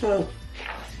 basically. Oh.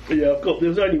 Yeah, there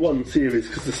was only one series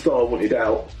because the star wanted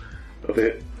out of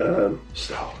it.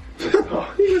 Star? He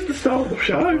was the star of the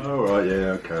show. Oh, right,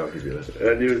 yeah, okay, I'll give you that.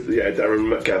 And he was, Darren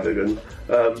McGavigan.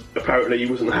 Apparently he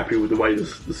wasn't happy with the way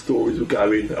the stories were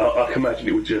going. I can imagine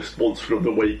it was just monster of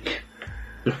the week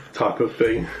type of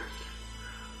thing.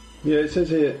 Yeah, it says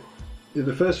here...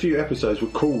 The first few episodes were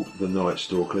called The Night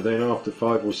Stalker. Then after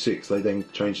 5 or 6, they then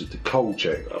changed it to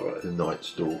Kolchak, The Night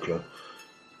Stalker.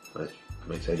 That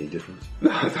makes any difference?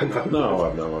 No, I don't know. No, I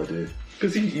have no idea.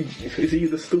 Because is he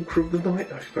the Stalker of the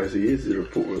Night? I suppose he is the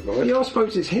Reporter of the Night. Yeah, I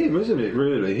suppose it's him, isn't it,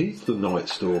 really? He's the Night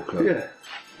Stalker. Yeah.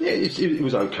 Yeah, it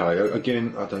was okay.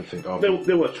 Again, I don't think...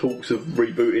 There were talks of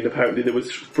rebooting. Apparently there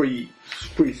was three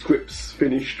scripts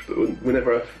finished, but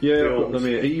whenever... Yeah, I've got them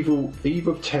here. Eve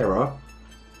of Terror...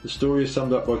 The story is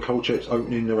summed up by Kolchak's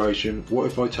opening narration. What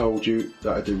if I told you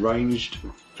that a deranged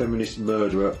feminist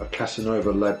murderer, a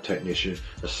Casanova lab technician,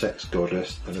 a sex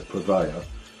goddess, and a purveyor?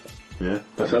 Yeah,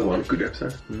 that's one. A good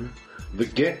episode. Mm. The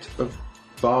Get of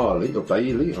Bailey,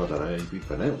 I don't know how you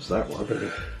pronounce that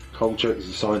one. Kolchak is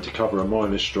assigned to cover a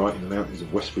miners' strike in the mountains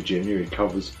of West Virginia. He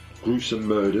covers gruesome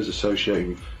murders associated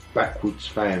with Backwoods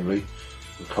family.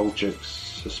 And Kolchak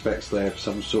suspects they have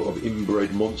some sort of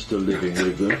inbred monster living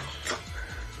with them.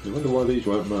 I wonder why these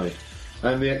weren't made.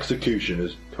 And The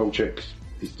Executioners. Kolchak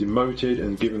is demoted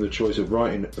and given the choice of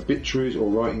writing obituaries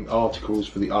or writing articles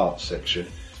for the arts section.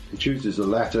 He chooses the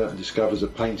latter and discovers a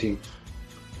painting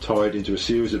tied into a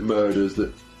series of murders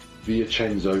that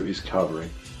Viacenzo is covering.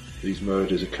 These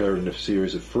murders occur in a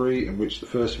series of 3 in which the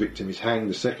first victim is hanged,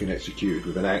 the second executed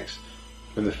with an axe,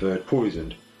 and the third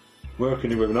poisoned.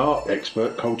 Working with an art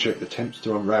expert, Kolchak attempts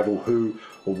to unravel who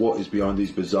or what is behind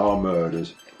these bizarre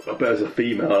murders. I bet it's a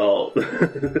female art.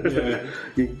 Yeah.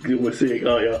 you almost see it,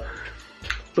 can't you?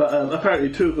 But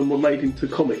apparently 2 of them were made into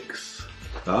comics.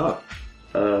 I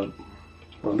don't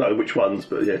know which ones,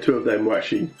 but 2 of them were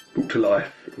actually brought to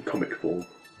life in comic form.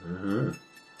 Mm-hmm.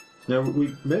 Now,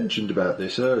 we mentioned about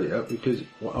this earlier because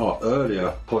our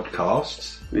earlier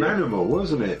podcasts, Manimal,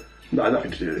 wasn't it? No,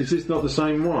 nothing to do with it. Is this not the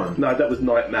same one? No, that was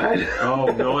Nightman. Oh,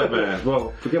 Nightman.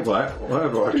 Well, forget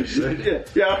whatever I just said.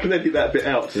 Yeah, I can edit that bit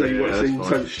out so you won't seem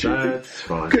so stupid. That's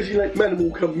fine. Because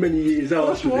Manimal come many years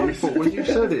after this. That's what I thought when you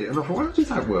said it, and I thought, how does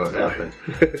that work out then?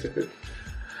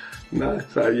 No,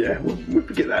 so we'll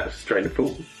forget that strain of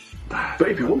thought. But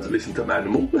if you want to listen to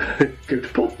Manimal, go to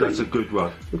Podbean. That's a good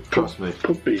one. Trust me.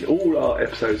 Podbean. All our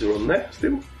episodes are on there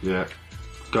still. Yeah.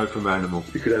 Go for Manimal.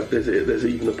 You could have. There's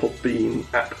even a Podbean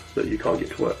app that you can't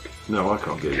get to work. No, I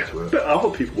can't get it to work. But other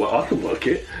people, I can work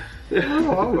it.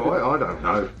 Oh, all right. I don't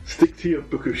know. Stick to your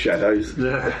Book of Shadows.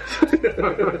 Yeah.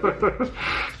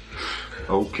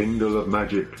 Oh, Kindle of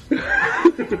Magic.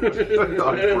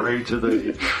 I pray to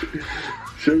thee.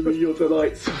 Show me your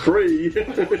delights free.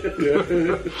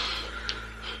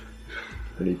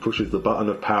 And he pushes the button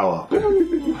of power.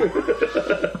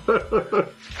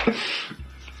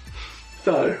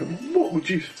 So, what would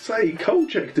you say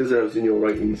Kolchak deserves in your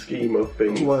rating scheme of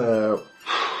things? Well,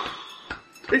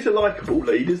 he's a likeable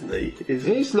lead, isn't he?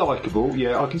 He's likeable,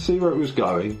 yeah, I can see where it was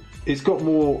going. It's got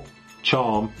more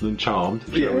charm than charmed,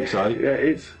 shall we say. Yeah,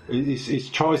 it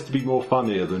tries to be more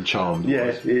funnier than charmed. Yeah,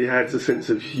 was. it has a sense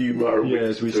of humour. Yeah,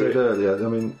 as we said earlier, I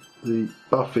mean, the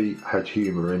Buffy had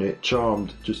humour in it,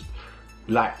 Charmed just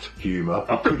lacked humour.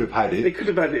 It could have had it. It could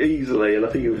have had it easily, and I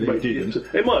think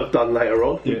it might have done later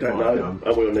on. Yeah, we don't know,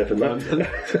 and we'll never know.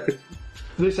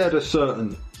 This had a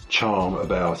certain charm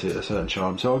about it, so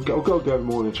I've got to go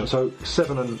more than charm. So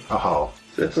 7.5.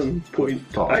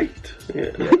 7.8.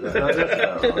 Yeah, that's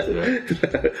about right,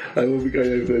 yeah. I will be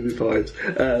going over the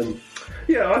 5s.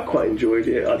 Yeah, I quite enjoyed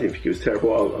it. I didn't think it was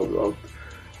terrible.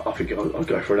 I think I'll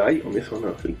go for an 8 on this one,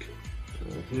 I think.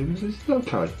 It was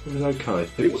okay.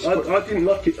 It was okay. I didn't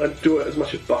like it, I enjoy it as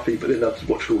much as Buffy, but then I was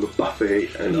watching all of Buffy,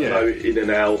 and I know it in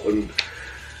and out, and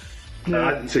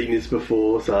I hadn't seen this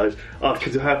before, so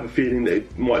because I have a feeling that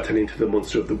it might turn into the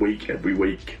Monster of the Week every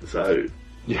week, so...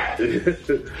 Yeah.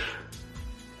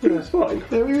 It was fine.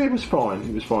 Yeah, it was fine.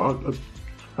 It was fine. I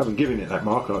haven't given it that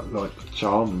mark like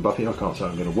Charmed and Buffy. I can't say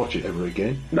I'm going to watch it ever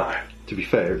again. No. To be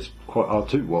fair, it's quite hard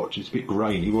to watch. It's a bit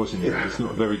grainy, wasn't it? It's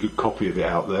not a very good copy of it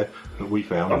out there that we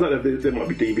found. I don't know if there might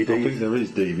be DVDs. I think there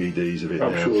is DVDs of it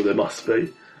I'm now. sure there must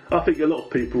be. I think a lot of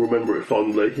people remember it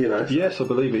fondly, you know. Yes, I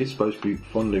believe it is supposed to be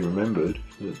fondly remembered.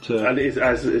 But, and it is,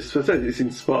 as I said, it's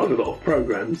inspired a lot of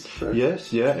programmes. So.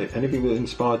 Yes, yeah. Anything that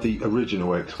inspired the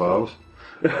original X-Files.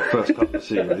 First couple of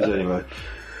series, anyway.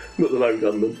 Not the Lone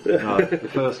Gunman. No, the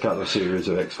first couple of series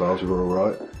of X-Files were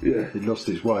alright. Yeah. It lost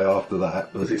its way after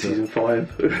that. But, was it season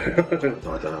 5? I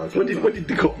don't know. When did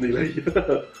the Cockney leave?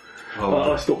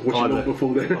 I stopped watching long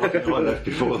before then. I left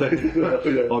before then.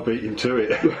 Yeah. I beat him to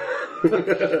it.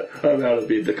 I'm now to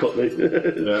be the Cockney.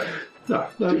 No,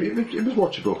 it was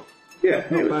watchable. Yeah.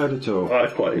 Not bad at all. I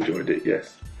quite enjoyed it,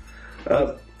 yes.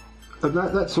 And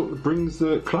that sort of brings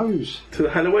the close to the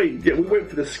Halloween. Yeah, we went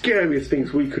for the scariest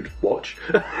things we could watch.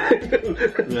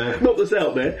 Not that's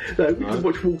out there. No, we could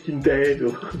watch Walking Dead.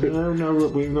 Or no,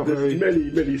 we're not There's very...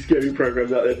 many scary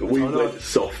programmes out there, but we went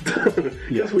soft.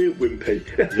 Because we're wimpy.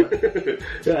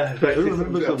 Who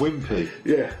remembers the Wimpy?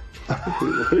 Yeah.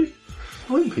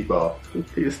 Wimpy Bar.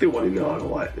 There's still one in the Isle of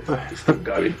Wight. It's still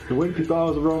going. The Wimpy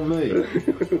Bars are on me.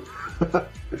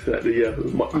 Is that the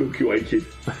Milky Way kid?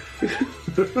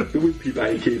 The Wimpy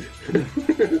Bay kid.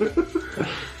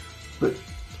 But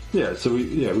yeah, so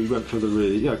we went for the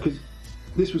really because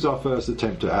this was our first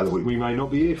attempt at Halloween. We may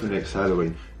not be here for next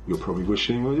Halloween. You're probably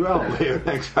wishing we were here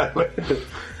next Halloween.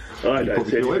 I don't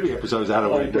see every episode's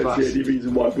Halloween. I don't see any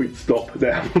reason why we'd stop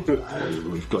now.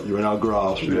 We've got you in our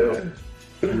grasp. Yeah.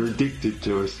 You're addicted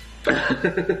to us.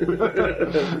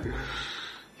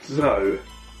 So,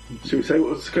 should we say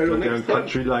what's going on next time?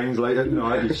 Country lanes late at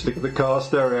night, you stick the car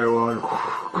stereo on.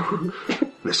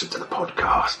 Listen to the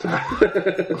podcast.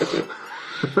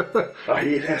 I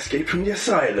hear they escaped from the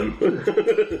asylum.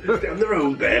 Down the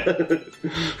road there.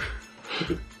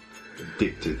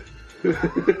 Addicted.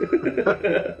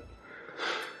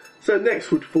 So next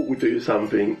we thought we'd do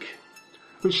something...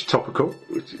 Which is topical.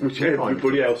 Which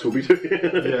everybody else will be doing.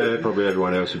 Yeah, probably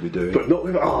everyone else will be doing. But not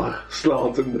with our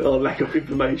slant and our lack of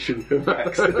information and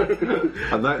facts.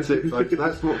 And that's it, folks.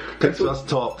 That's what keeps us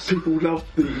tops. People love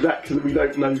the facts that we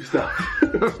don't know stuff.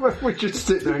 We just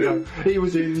sit there and go, he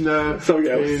was in... something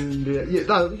else.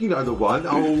 You know the one.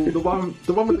 Oh, the one with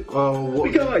the... Oh,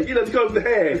 what the guy, the guy with the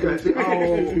hair.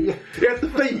 Yeah. He had the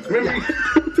feet, remember?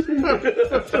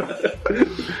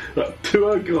 Like 2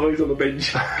 old guys on the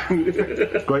bench.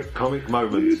 Great comic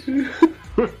moments. And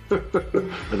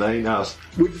they ain't us.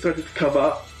 We decided to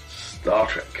cover Star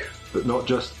Trek. But not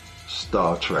just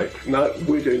Star Trek. No,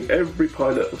 we're doing every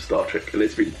pilot of Star Trek, and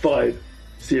it's been 5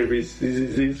 series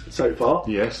so far.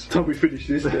 Yes. Until we finish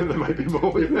this. There may be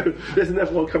more. There's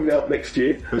another one coming out next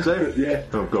year. Is there? Yeah.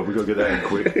 Oh God, we've got to get that in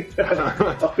quick.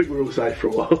 I think we're all safe for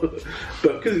a while.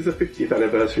 But because it's the 50th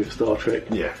anniversary of Star Trek.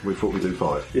 Yeah, we thought we'd do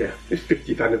 5. Yeah, it's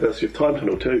 50th anniversary of Time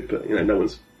Tunnel too, but no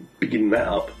one's beginning that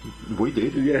up. We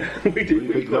did. Yeah, we did.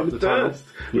 We picked up the tunnel.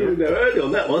 We were there early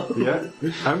on that one. Yeah,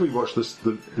 and we watched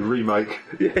the remake.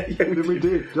 Yeah, we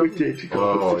did. We did.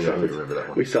 Oh, yeah, we remember that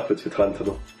one. We suffered for Time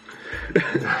Tunnel.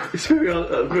 It's very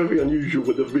unusual,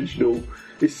 but the original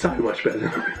is so much better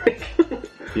than the remake.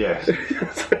 Yes.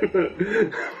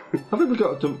 I think we've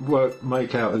got to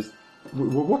make out as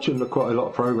we're watching quite a lot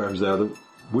of programmes now that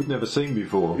we'd never seen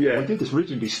before. Yeah. We did this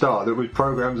originally start that with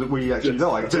programs that we actually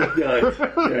liked.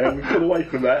 Yeah, we've gone away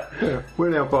from that. Yeah, we're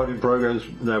now finding programs.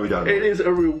 No, we don't. It is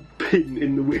a real pin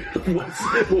in the wheel of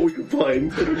what we can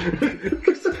find.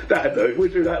 That though, we'll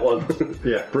do that one.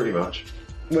 Yeah, pretty much.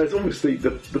 Whereas obviously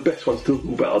the best ones to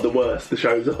talk about are the worst the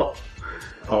shows are.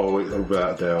 Oh,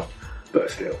 without a doubt. But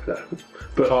still, no.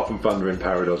 But apart from Thunder in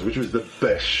Paradise, which was the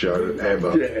best show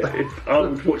ever. Yeah, I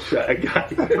would watch that again.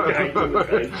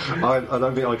 I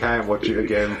don't think I can watch it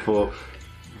again for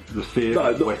the fear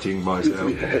of wetting myself.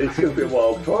 Yeah, it's going to be a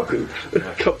while before I can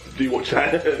comfortably watch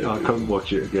that. I couldn't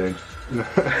watch it again.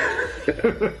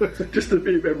 Just to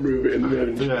be a memory of it in the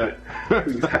end. Yeah.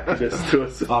 Brings happiness to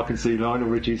us. I can see Lionel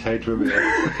Richie's head from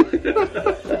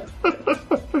here.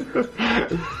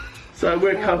 So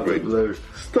we're covering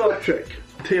Star Trek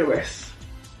TOS.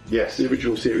 Yes. The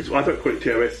original series. Well, I don't call it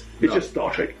TOS. It's just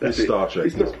Star Trek. That's It's Star Trek.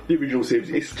 It's not the original series.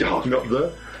 It's Star Trek.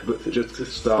 Not but just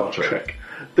Star Trek.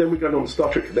 Then we're going on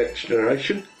Star Trek: The Next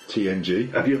Generation.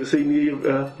 TNG. Have you ever seen the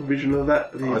original of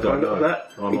that? I don't know. Of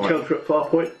that? I might. Encounter at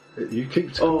Farpoint. You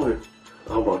keep.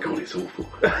 Oh my God, it's awful.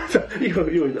 you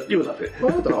love it.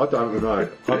 I don't know.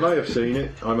 I may have seen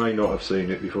it. I may not have seen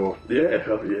it before. Yeah.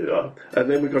 And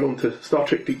then we've gone on to Star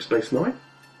Trek Deep Space Nine.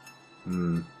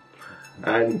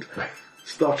 And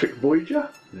Star Trek Voyager.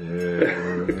 Yeah.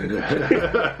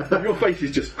 Your face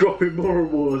is just dropping more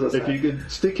and more as I say. If you could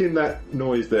stick in that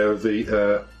noise there of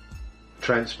the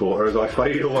transporter as I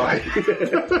fade away.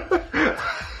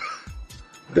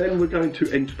 Then we're going to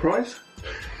Enterprise.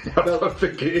 I don't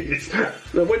think it is.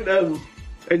 Now, when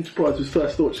Enterprise was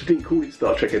first launched, they didn't call it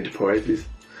Star Trek Enterprise.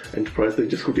 They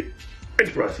just called it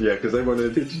Enterprise. Yeah, because they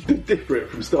wanted to differ it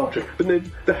from Star Trek. But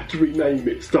then they had to rename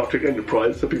it Star Trek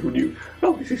Enterprise so people knew,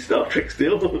 oh, this is Star Trek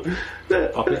still.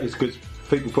 I think it's because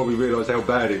people probably realised how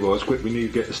bad it was. Quick, we need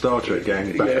to get the Star Trek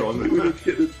gang back on. We need to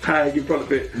get the tag in front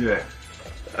of it. Yeah.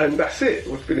 And that's it.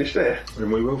 We'll finish there.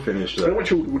 And we will finish there. So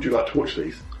which order would you like to watch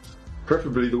these?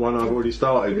 Preferably the one I've already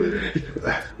started with,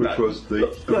 which was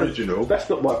the original. That's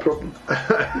not my problem.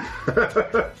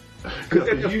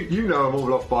 Because you know them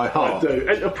all off by heart. I do.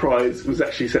 Enterprise was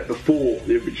actually set before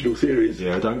the original series.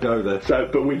 Yeah, don't go there. So,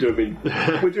 but we do them in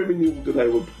the order they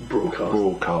were broadcast.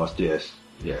 Broadcast, yes.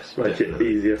 Make definitely.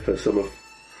 It easier for some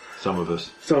of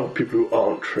us. Some people who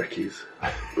aren't Trekkies.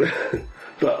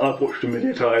 But I've watched them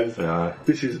many times. Yeah.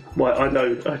 This is I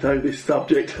know this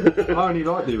subject. I only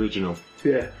like the original.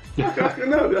 Yeah.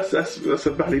 No, that's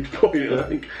a valid point. Yeah. I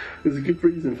think there's a good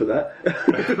reason for that.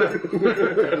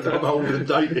 I'm old and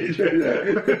dated.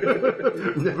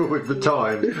 Never with the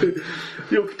time.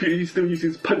 Your computer still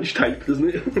uses punch tape,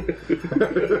 doesn't it?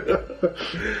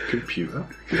 Computer?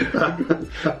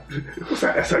 What's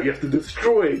that? That's how you have to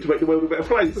destroy to make the world a better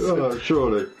place. Oh,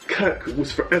 surely. Kirk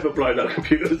was forever blowing up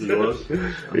computers. He was.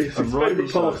 It's his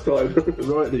favourite pastime.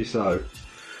 Rightly so.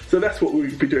 So that's what we'll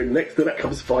be doing next, and that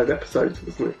covers 5 episodes,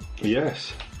 doesn't it?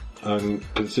 Yes.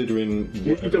 Considering...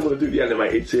 You don't want to do the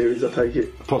animated series, I take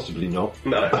it? Possibly not.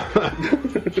 No.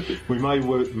 We may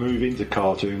move into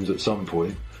cartoons at some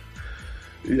point.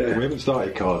 Yeah. We haven't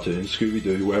started cartoons.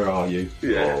 Scooby-Doo, Where Are You?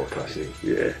 Yeah. Oh, classic.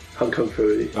 Yeah. Hong Kong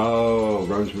Phooey. Oh,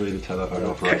 Rosemary the Telephone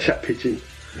Operator. Catch-up pigeon.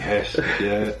 Yes,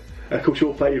 yeah. Of course,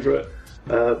 your favourite,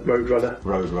 Roadrunner.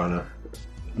 Roadrunner.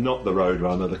 Not the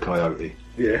Roadrunner, the Coyote.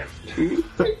 Yeah.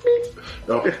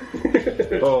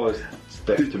 Oh, it's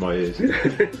deaf to my ears.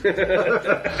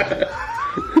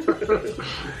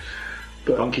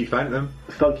 Funky Phantom.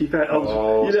 Funky Phantom.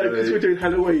 Because we're doing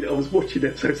Halloween, I was watching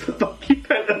episodes of Funky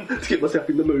Phantom to get myself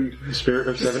in the mood. The spirit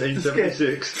of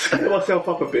 1776. Scare myself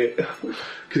up a bit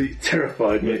because it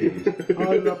terrified me.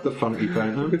 I love the Funky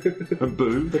Phantom. And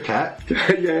Boo, the cat.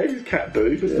 Yeah, he's Cat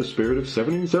Boo. It's the spirit of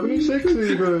 1776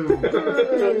 even.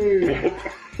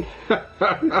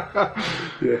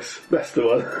 Yes, that's the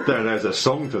one. There's a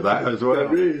song to that as well.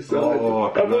 There is.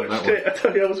 Oh, I watched it. I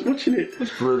tell you, I was watching it.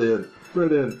 It's brilliant.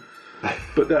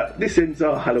 But this ends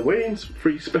our Halloween's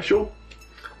free special.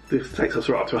 This takes us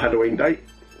right up to a Halloween date.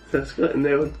 Let's go in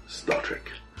there on Star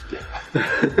Trek.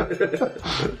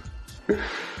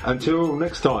 Until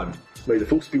next time. May the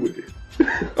force be with you.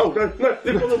 Oh, no,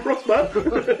 live on the frost, man.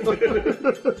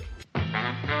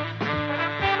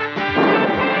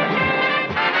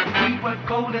 We were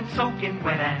cold and soaking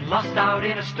wet and lost out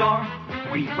in a storm.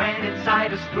 We went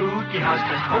inside a spooky house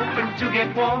just hoping to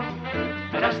get warm.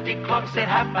 The dusty clock said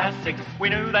 6:30. We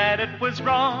knew that it was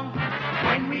wrong.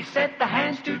 When we set the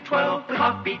hands to 12, the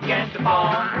clock began to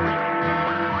fall.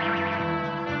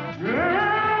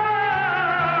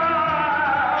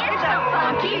 It's a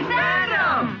Funky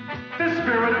Phantom! The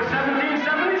spirit of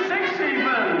 1776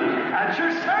 even! At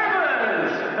your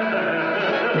service!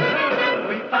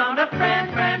 We found a friend.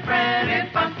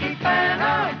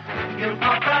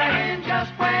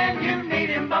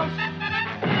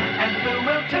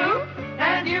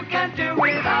 you can't do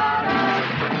without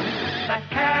us. That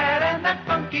cat and that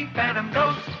funky phantom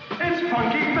ghost. It's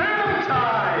Funky Phantom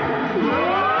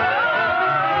time!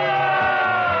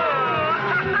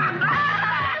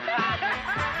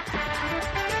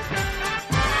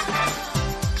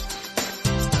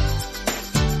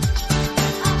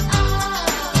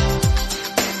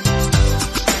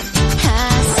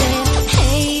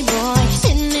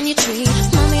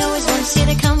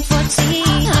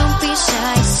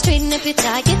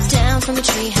 I get down from a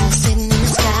treehouse sitting in the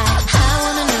sky. I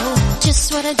wanna know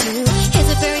just what I do. Is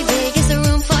it very big? Is it